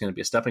job is going to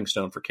be a stepping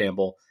stone for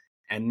Campbell.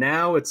 And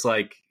now it's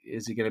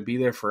is he going to be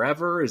there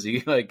forever? Is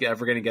he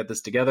ever going to get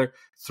this together?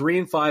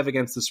 3-5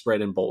 against the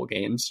spread in bowl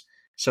games.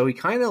 So he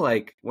kind of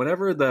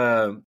whenever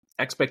the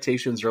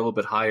expectations are a little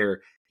bit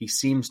higher, he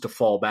seems to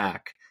fall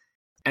back.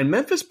 And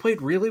Memphis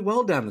played really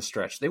well down the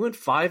stretch. They went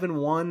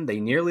 5-1. They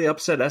nearly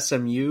upset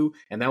SMU,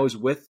 and that was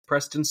with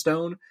Preston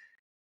Stone.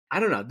 I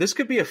don't know. This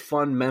could be a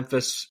fun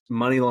Memphis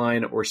money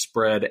line or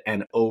spread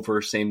and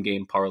over same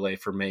game parlay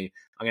for me.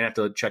 I'm going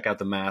to have to check out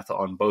the math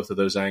on both of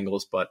those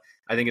angles, but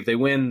I think if they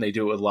win, they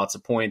do it with lots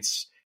of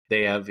points.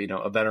 They have,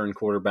 a veteran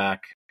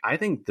quarterback. I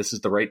think this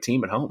is the right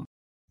team at home.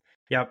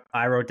 Yep.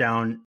 I wrote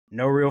down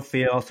no real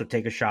feel, so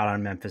take a shot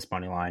on Memphis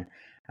money line.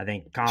 I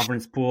think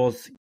conference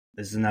pools,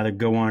 this is another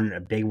good one, a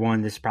big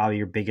one. This is probably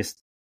your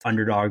biggest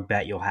underdog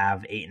bet you'll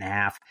have,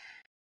 8.5.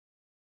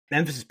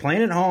 Memphis is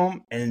playing at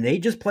home, and they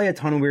just play a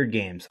ton of weird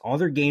games. All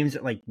their games,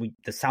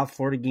 the South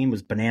Florida game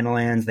was Banana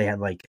Lands. They had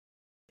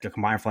to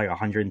combine for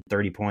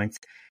 130 points.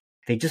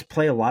 They just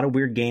play a lot of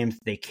weird games.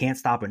 They can't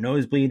stop a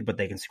nosebleed, but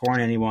they can score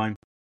on anyone.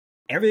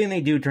 Everything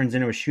they do turns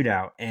into a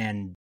shootout,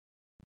 and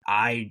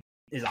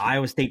is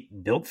Iowa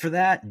State built for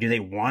that? Do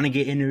they want to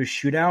get into a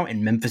shootout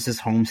in Memphis'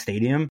 home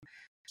stadium?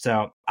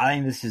 So I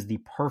think this is the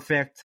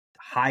perfect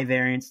high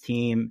variance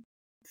team.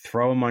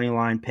 Throw a money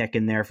line pick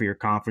in there for your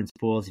conference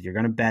pools. If you're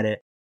going to bet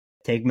it,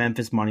 take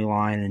Memphis money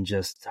line and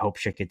just hope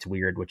shit gets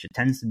weird, which it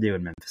tends to do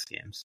in Memphis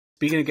games.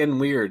 Speaking of getting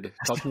weird,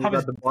 talking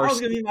about the Barstool. That was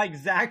going to be my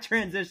exact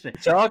transition.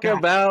 Talk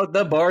about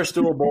the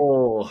Barstool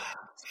Bowl.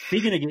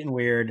 Speaking of getting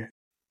weird,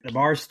 the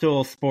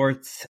Barstool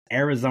Sports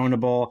Arizona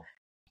Bowl.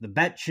 The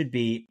bet should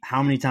be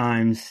how many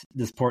times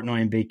does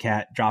Portnoy and Big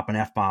Cat drop an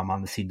F-bomb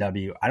on the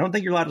CW? I don't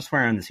think you're allowed to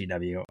swear on the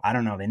CW. I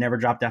don't know. They never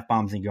dropped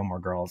F-bombs in Gilmore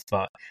Girls,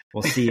 but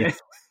we'll see if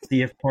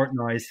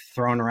Portnoy's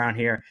thrown around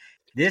here.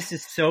 This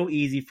is so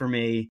easy for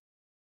me.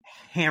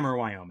 Hammer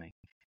Wyoming.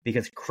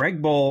 Because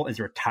Craig Bowl is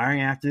retiring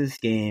after this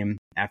game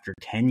after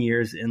 10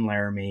 years in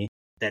Laramie.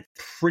 That's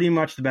pretty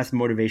much the best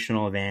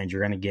motivational advantage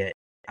you're going to get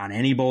on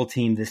any bowl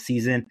team this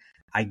season.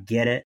 I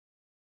get it.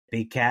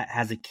 Big Cat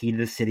has a key to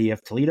the city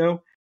of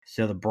Toledo,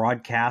 so the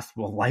broadcast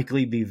will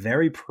likely be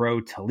very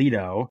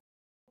pro-Toledo.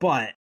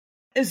 But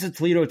it's a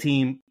Toledo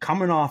team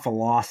coming off a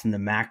loss in the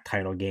MAC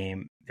title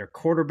game. Their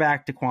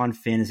quarterback, DeQuan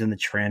Finn, is in the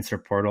transfer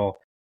portal.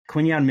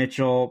 Quinyon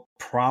Mitchell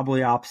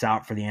probably opts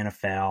out for the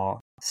NFL.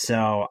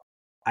 So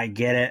I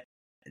get it.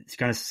 It's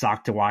going to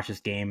suck to watch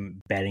this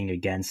game betting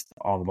against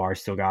all the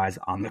Barstool guys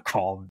on the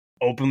call,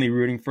 openly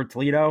rooting for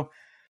Toledo.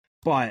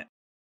 But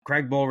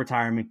Craig Bowl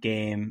retirement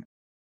game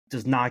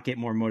does not get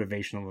more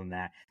motivational than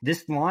that.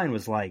 This line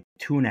was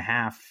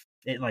 2.5.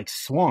 It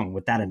swung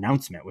with that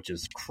announcement, which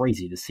is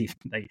crazy to see.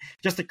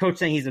 Just the coach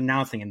saying he's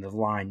announcing and the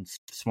line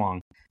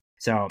swung.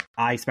 So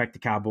I expect the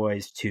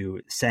Cowboys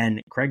to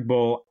send Craig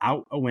Bowl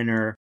out a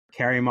winner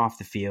carry them off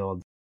the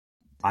field.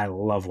 I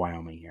love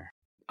Wyoming here.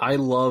 I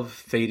love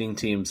fading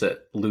teams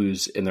that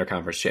lose in their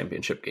conference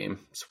championship game.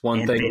 It's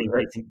one thing.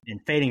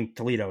 Fading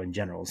Toledo in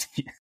general.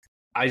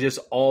 I just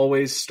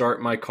always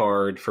start my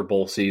card for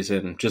bowl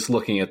season just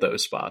looking at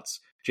those spots.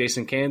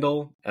 Jason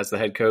Candle, as the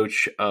head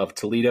coach of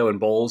Toledo and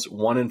bowls,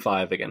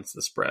 1-5 against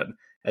the spread.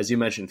 As you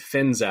mentioned,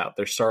 Finn's out.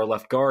 Their star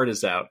left guard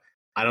is out.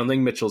 I don't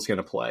think Mitchell's going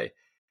to play.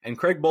 And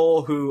Craig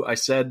Bohl, who I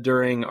said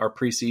during our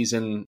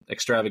preseason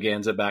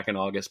extravaganza back in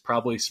August,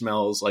 probably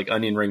smells like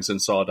onion rings and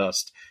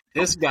sawdust.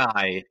 This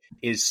guy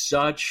is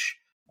such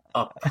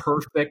a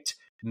perfect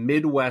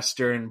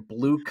Midwestern,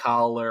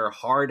 blue-collar,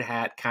 hard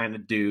hat kind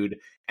of dude,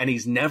 and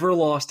he's never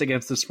lost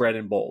against the spread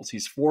in bowls.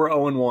 He's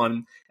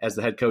 4-0-1 as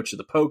the head coach of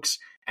the Pokes,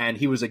 and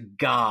he was a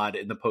god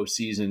in the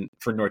postseason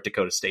for North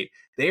Dakota State.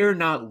 They are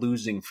not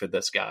losing for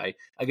this guy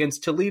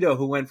against Toledo,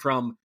 who went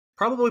from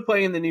probably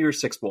playing in the New Year's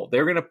Six Bowl.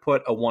 They're going to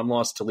put a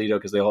one-loss Toledo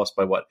because they lost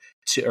by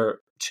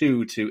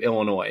two to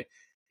Illinois.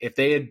 If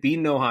they had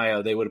beaten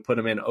Ohio, they would have put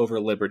them in over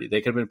Liberty.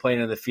 They could have been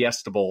playing in the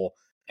Fiesta Bowl,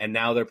 and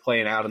now they're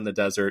playing out in the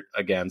desert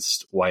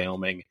against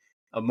Wyoming.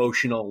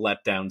 Emotional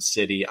letdown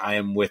city. I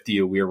am with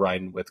you. We're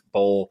riding with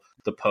Bowl,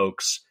 the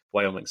Pokes.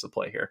 Wyoming's the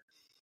play here.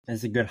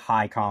 It's a good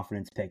high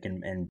confidence pick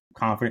and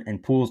confident in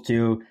pools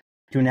too.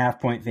 2.5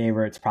 point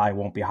favorites probably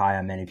won't be high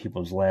on many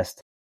people's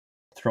list.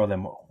 Throw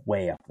them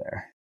way up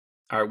there.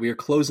 All right, we are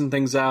closing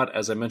things out,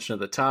 as I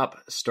mentioned at the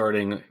top,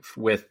 starting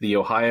with the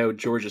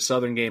Ohio-Georgia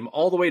Southern game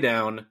all the way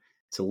down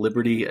to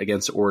Liberty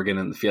against Oregon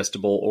in the Fiesta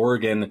Bowl.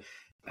 Oregon,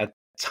 at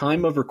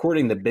time of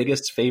recording, the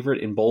biggest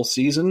favorite in bowl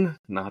season.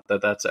 Not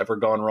that that's ever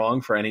gone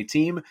wrong for any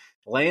team.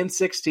 Land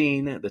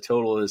 16, the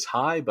total is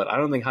high, but I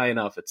don't think high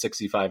enough at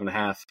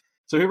 65.5.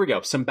 So here we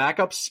go. Some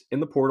backups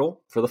in the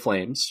portal for the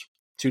Flames.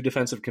 2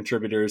 defensive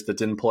contributors that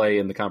didn't play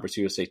in the Conference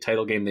USA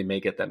title game. They may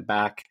get them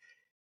back.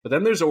 But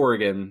then there's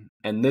Oregon,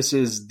 and this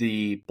is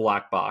the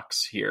black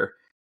box here.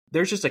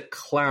 There's just a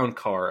clown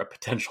car of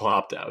potential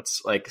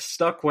opt-outs. Like,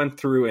 Stuck went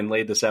through and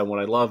laid this out.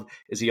 What I love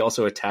is he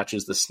also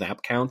attaches the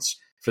snap counts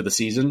for the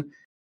season.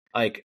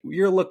 Like,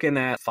 you're looking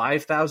at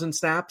 5,000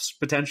 snaps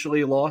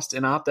potentially lost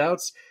in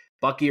opt-outs.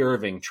 Bucky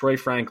Irving, Troy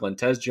Franklin,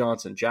 Tez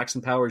Johnson,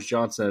 Jackson Powers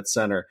Johnson at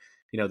center.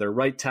 You know, their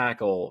right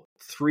tackle,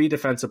 3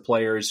 defensive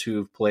players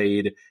who've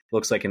played,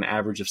 looks like an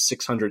average of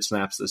 600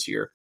 snaps this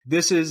year.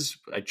 This is,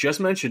 I just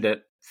mentioned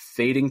it,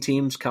 fading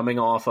teams coming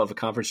off of a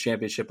conference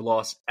championship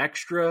loss.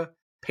 Extra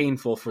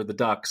painful for the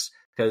Ducks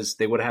because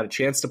they would have had a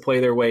chance to play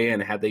their way in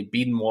had they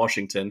beaten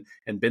Washington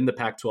and been the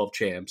Pac-12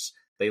 champs.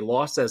 They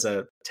lost as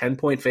a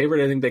 10-point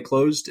favorite. I think they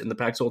closed in the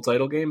Pac-12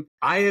 title game.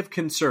 I have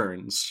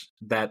concerns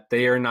that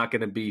they are not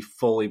going to be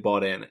fully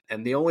bought in.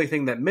 And the only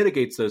thing that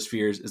mitigates those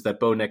fears is that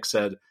Bo Nix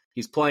said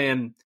he's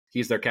playing,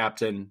 he's their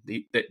captain,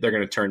 they're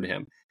going to turn to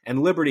him.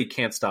 And Liberty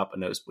can't stop a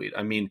nosebleed.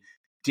 I mean,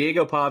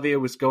 Diego Pavia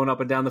was going up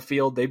and down the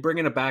field. They bring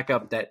in a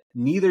backup that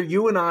neither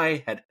you and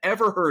I had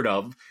ever heard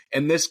of,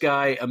 and this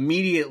guy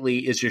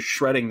immediately is just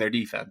shredding their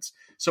defense.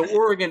 So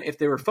Oregon, if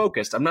they were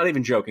focused, I'm not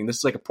even joking, this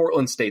is like a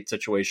Portland State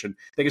situation,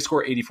 they could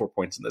score 84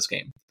 points in this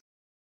game.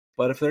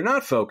 But if they're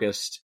not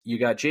focused, you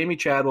got Jamie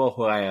Chadwell,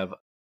 who I have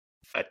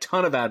a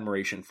ton of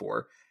admiration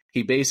for.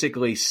 He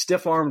basically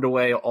stiff-armed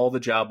away all the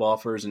job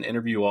offers and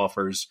interview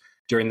offers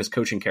during this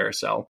coaching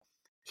carousel.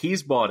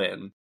 He's bought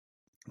in.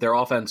 Their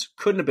offense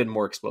couldn't have been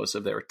more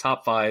explosive. They were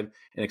top 5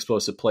 in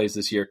explosive plays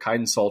this year.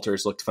 Kaiden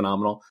Salters looked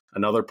phenomenal.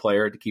 Another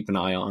player to keep an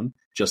eye on,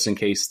 just in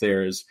case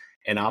there's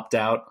an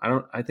opt-out.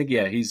 I think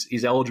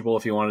he's eligible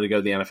if he wanted to go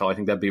to the NFL. I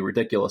think that'd be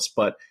ridiculous,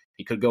 but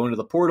he could go into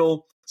the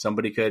portal.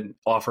 Somebody could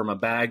offer him a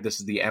bag. This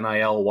is the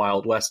NIL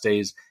Wild West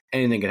days.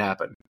 Anything could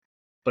happen.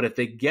 But if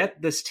they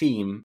get this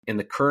team in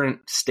the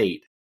current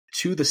state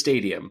to the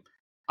stadium,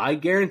 I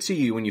guarantee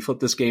you when you flip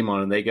this game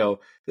on and they go,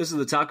 this is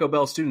the Taco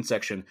Bell student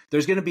section,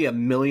 there's going to be a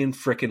million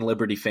frickin'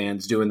 Liberty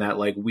fans doing that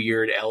like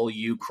weird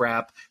LU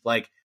crap.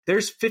 Like,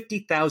 there's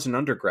 50,000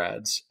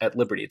 undergrads at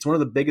Liberty. It's one of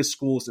the biggest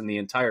schools in the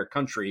entire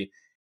country,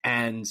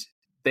 and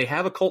they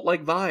have a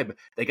cult-like vibe.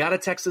 They got a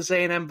Texas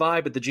A&M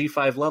vibe at the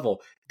G5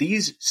 level.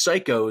 These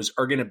psychos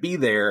are going to be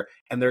there,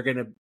 and they're going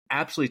to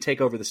absolutely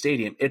take over the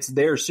stadium. It's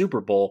their Super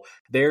Bowl.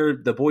 They're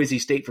the Boise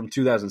State from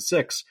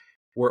 2006,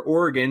 where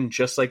Oregon,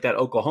 just like that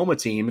Oklahoma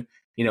team,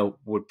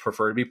 would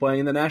prefer to be playing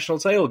in the national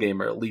title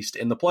game or at least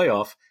in the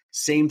playoff.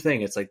 Same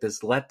thing. It's like this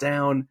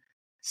letdown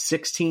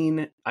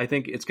 16. I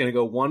think it's going to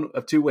go one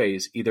of two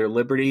ways. Either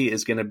Liberty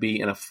is going to be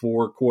in a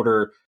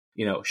 4-quarter,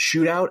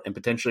 shootout and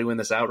potentially win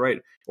this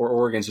outright, or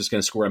Oregon's just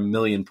going to score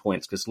 1,000,000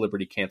 points because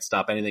Liberty can't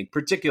stop anything,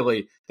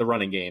 particularly the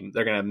running game.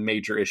 They're going to have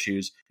major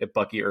issues if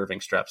Bucky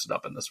Irving straps it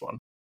up in this one.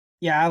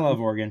 Yeah, I love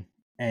Oregon.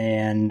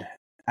 And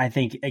I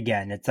think,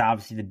 again, it's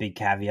obviously the big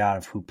caveat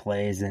of who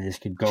plays, and this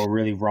could go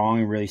really wrong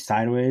and really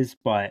sideways.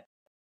 But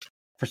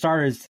for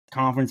starters,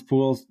 conference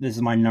pools, this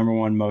is my number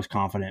one most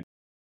confident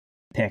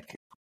pick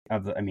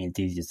of the. I mean, it's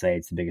easy to say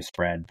it's the biggest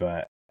spread,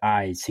 but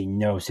I see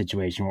no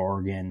situation where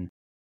Oregon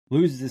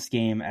loses this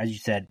game. As you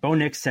said, Bo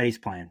Nix said he's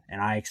playing,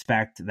 and I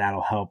expect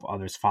that'll help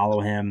others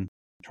follow him.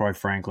 Troy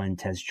Franklin,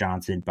 Tez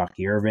Johnson,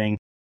 Bucky Irving.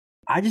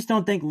 I just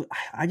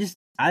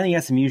I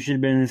think SMU should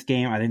have been in this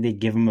game. I think they'd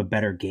give them a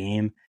better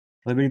game.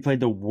 Liberty played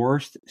the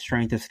worst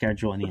strength of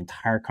schedule in the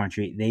entire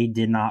country. They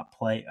did not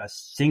play a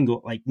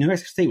single, New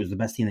Mexico State was the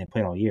best team they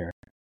played all year.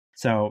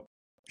 So,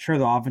 sure,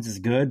 the offense is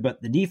good,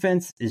 but the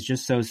defense is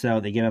just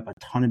so-so. They give up a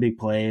ton of big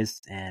plays,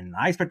 and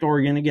I expect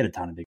Oregon to get a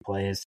ton of big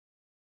plays.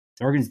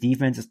 Oregon's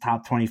defense is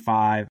top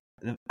 25.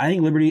 I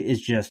think Liberty is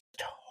just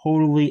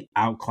totally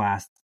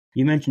outclassed.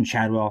 You mentioned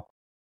Chadwell.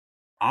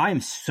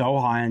 I'm so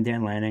high on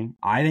Dan Lanning.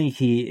 I think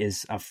he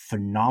is a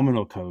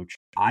phenomenal coach.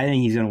 I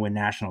think he's going to win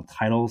national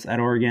titles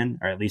at Oregon,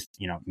 or at least,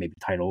 maybe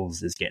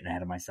titles is getting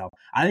ahead of myself.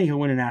 I think he'll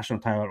win a national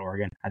title at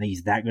Oregon. I think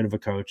he's that good of a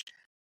coach.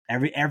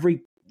 Every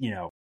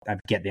I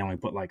get they only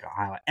put a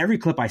highlight. Every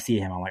clip I see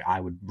him, I'm like,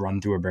 I would run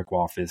through a brick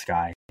wall for this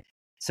guy.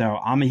 So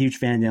I'm a huge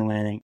fan of Dan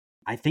Lanning.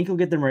 I think he'll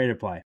get them ready to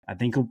play. I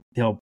think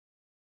he'll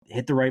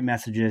hit the right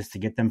messages to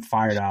get them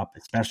fired up,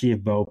 especially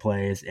if Bo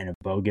plays and if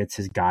Bo gets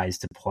his guys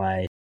to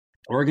play.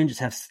 Oregon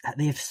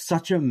they have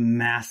such a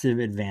massive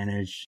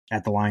advantage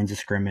at the lines of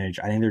scrimmage.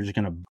 I think they're just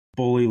going to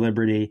bully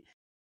Liberty.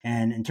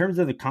 And in terms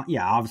of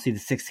obviously the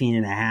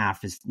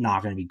 16.5 is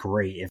not going to be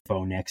great if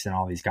Bo Nix and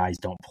all these guys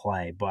don't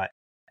play. But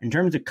in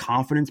terms of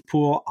confidence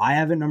pool, I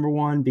have it number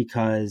one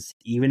because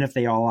even if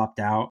they all opt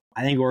out,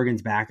 I think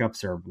Oregon's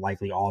backups are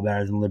likely all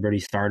better than Liberty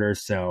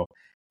starters. So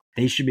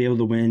they should be able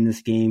to win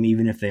this game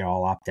even if they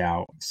all opt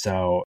out.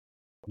 So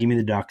give me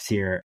the Ducks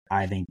here.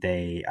 I think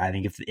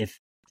if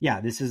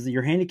this is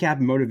your handicap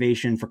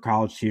motivation for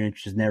college students,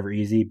 which is never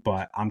easy,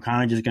 but I'm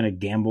kind of just going to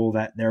gamble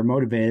that they're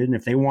motivated. And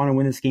if they want to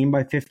win this game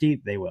by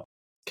 50, they will.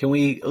 Can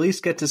we at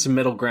least get to some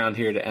middle ground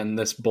here to end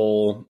this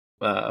bowl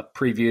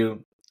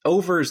preview?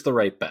 Over is the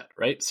right bet,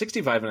 right?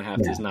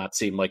 65.5 does not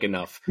seem like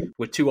enough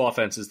with two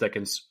offenses that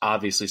can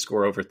obviously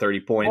score over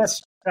 30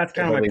 points. That's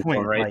kind of my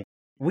point, right?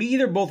 We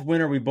either both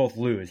win or we both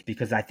lose,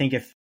 because I think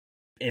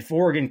if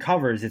Oregon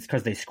covers, it's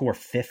because they score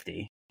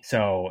 50.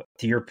 So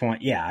to your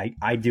point,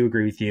 I do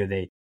agree with you.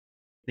 They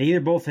either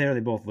both hit or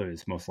they both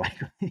lose, most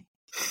likely.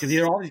 Because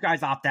either all these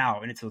guys opt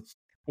out, and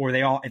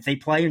if they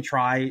play and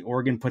try,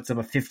 Oregon puts up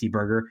a 50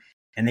 burger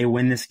and they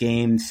win this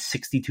game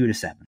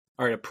 62-7.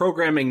 All right, a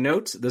programming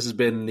note. This has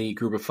been the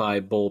Group of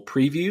Five Bowl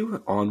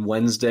preview. On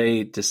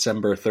Wednesday,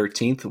 December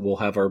 13th, we'll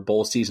have our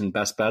bowl season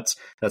best bets.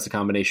 That's a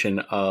combination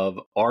of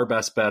our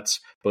best bets,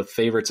 both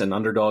favorites and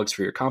underdogs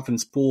for your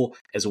confidence pool,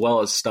 as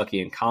well as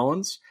Stuckey and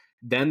Collins.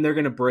 Then they're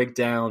going to break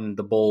down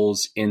the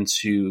bowls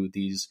into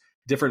these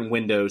different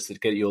windows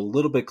that get you a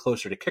little bit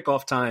closer to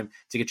kickoff time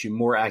to get you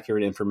more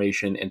accurate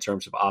information in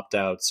terms of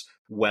opt-outs,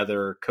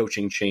 weather,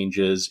 coaching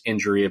changes,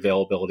 injury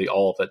availability,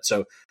 all of it.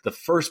 So the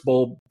first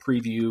bowl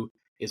preview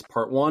is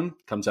part one,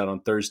 comes out on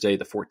Thursday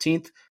the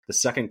 14th. The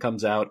second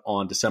comes out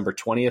on December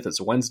 20th. It's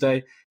a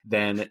Wednesday.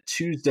 Then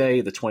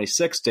Tuesday the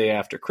 26th, day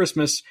after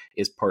Christmas,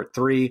 is part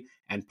three.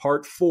 And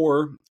part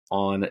four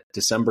on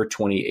December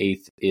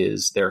 28th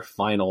is their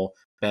final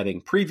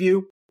betting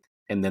preview.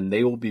 And then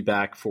they will be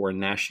back for a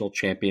national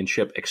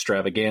championship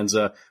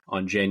extravaganza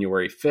on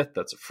January 5th.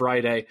 That's a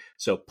Friday.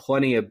 So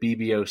plenty of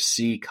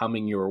BBOC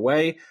coming your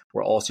way.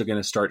 We're also going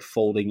to start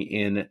folding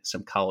in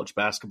some college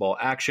basketball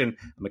action.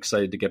 I'm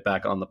excited to get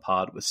back on the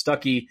pod with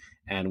Stuckey,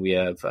 and we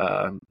have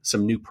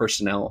some new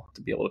personnel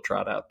to be able to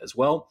trot out as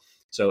well.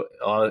 So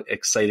a lot of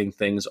exciting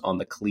things on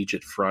the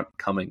collegiate front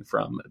coming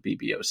from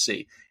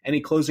BBOC.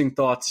 Any closing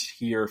thoughts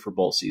here for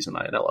bowl season,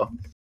 Ianello?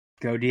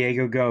 Go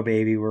Diego, go,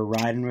 baby. We're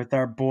riding with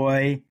our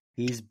boy.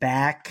 He's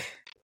back.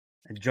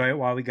 Enjoy it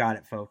while we got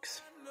it,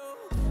 folks.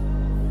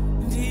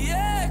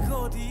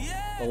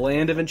 The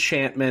land of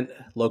enchantment.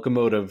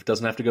 Locomotive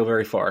doesn't have to go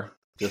very far.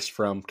 Just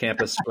from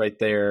campus right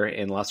there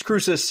in Las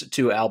Cruces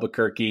to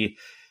Albuquerque.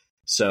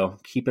 So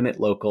keeping it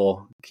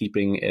local,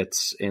 keeping it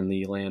in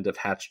the land of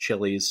Hatch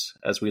chilies,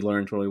 as we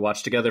learned when we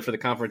watched together for the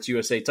Conference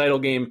USA title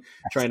game,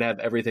 trying to have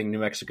everything New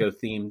Mexico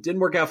themed.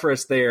 Didn't work out for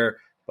us there,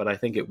 but I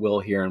think it will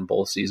here in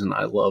bowl season.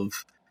 I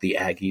love the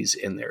Aggies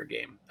in their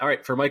game. All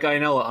right, for Mike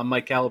Ianello, I'm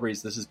Mike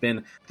Calabrese. This has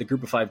been the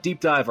Group of Five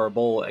Deep Dive, our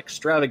bowl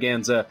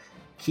extravaganza.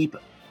 Keep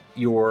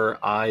your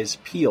eyes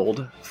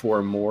peeled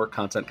for more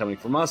content coming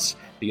from us,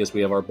 because we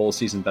have our bowl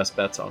season best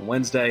bets on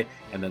Wednesday,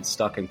 and then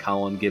Stuck and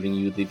Colin giving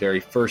you the very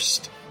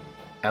first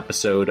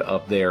episode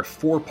of their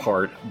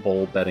 4-part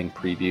bowl betting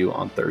preview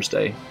on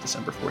Thursday,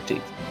 December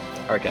 14th.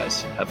 All right,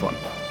 guys, have fun.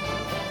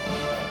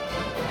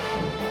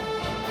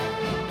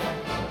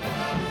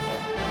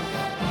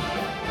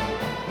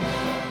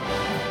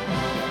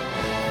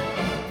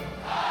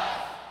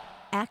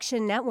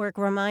 Action Network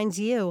reminds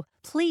you,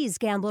 please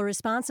gamble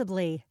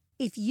responsibly.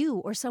 If you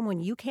or someone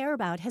you care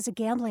about has a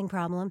gambling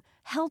problem,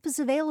 help is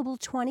available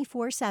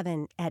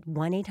 24/7 at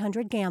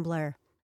 1-800-GAMBLER.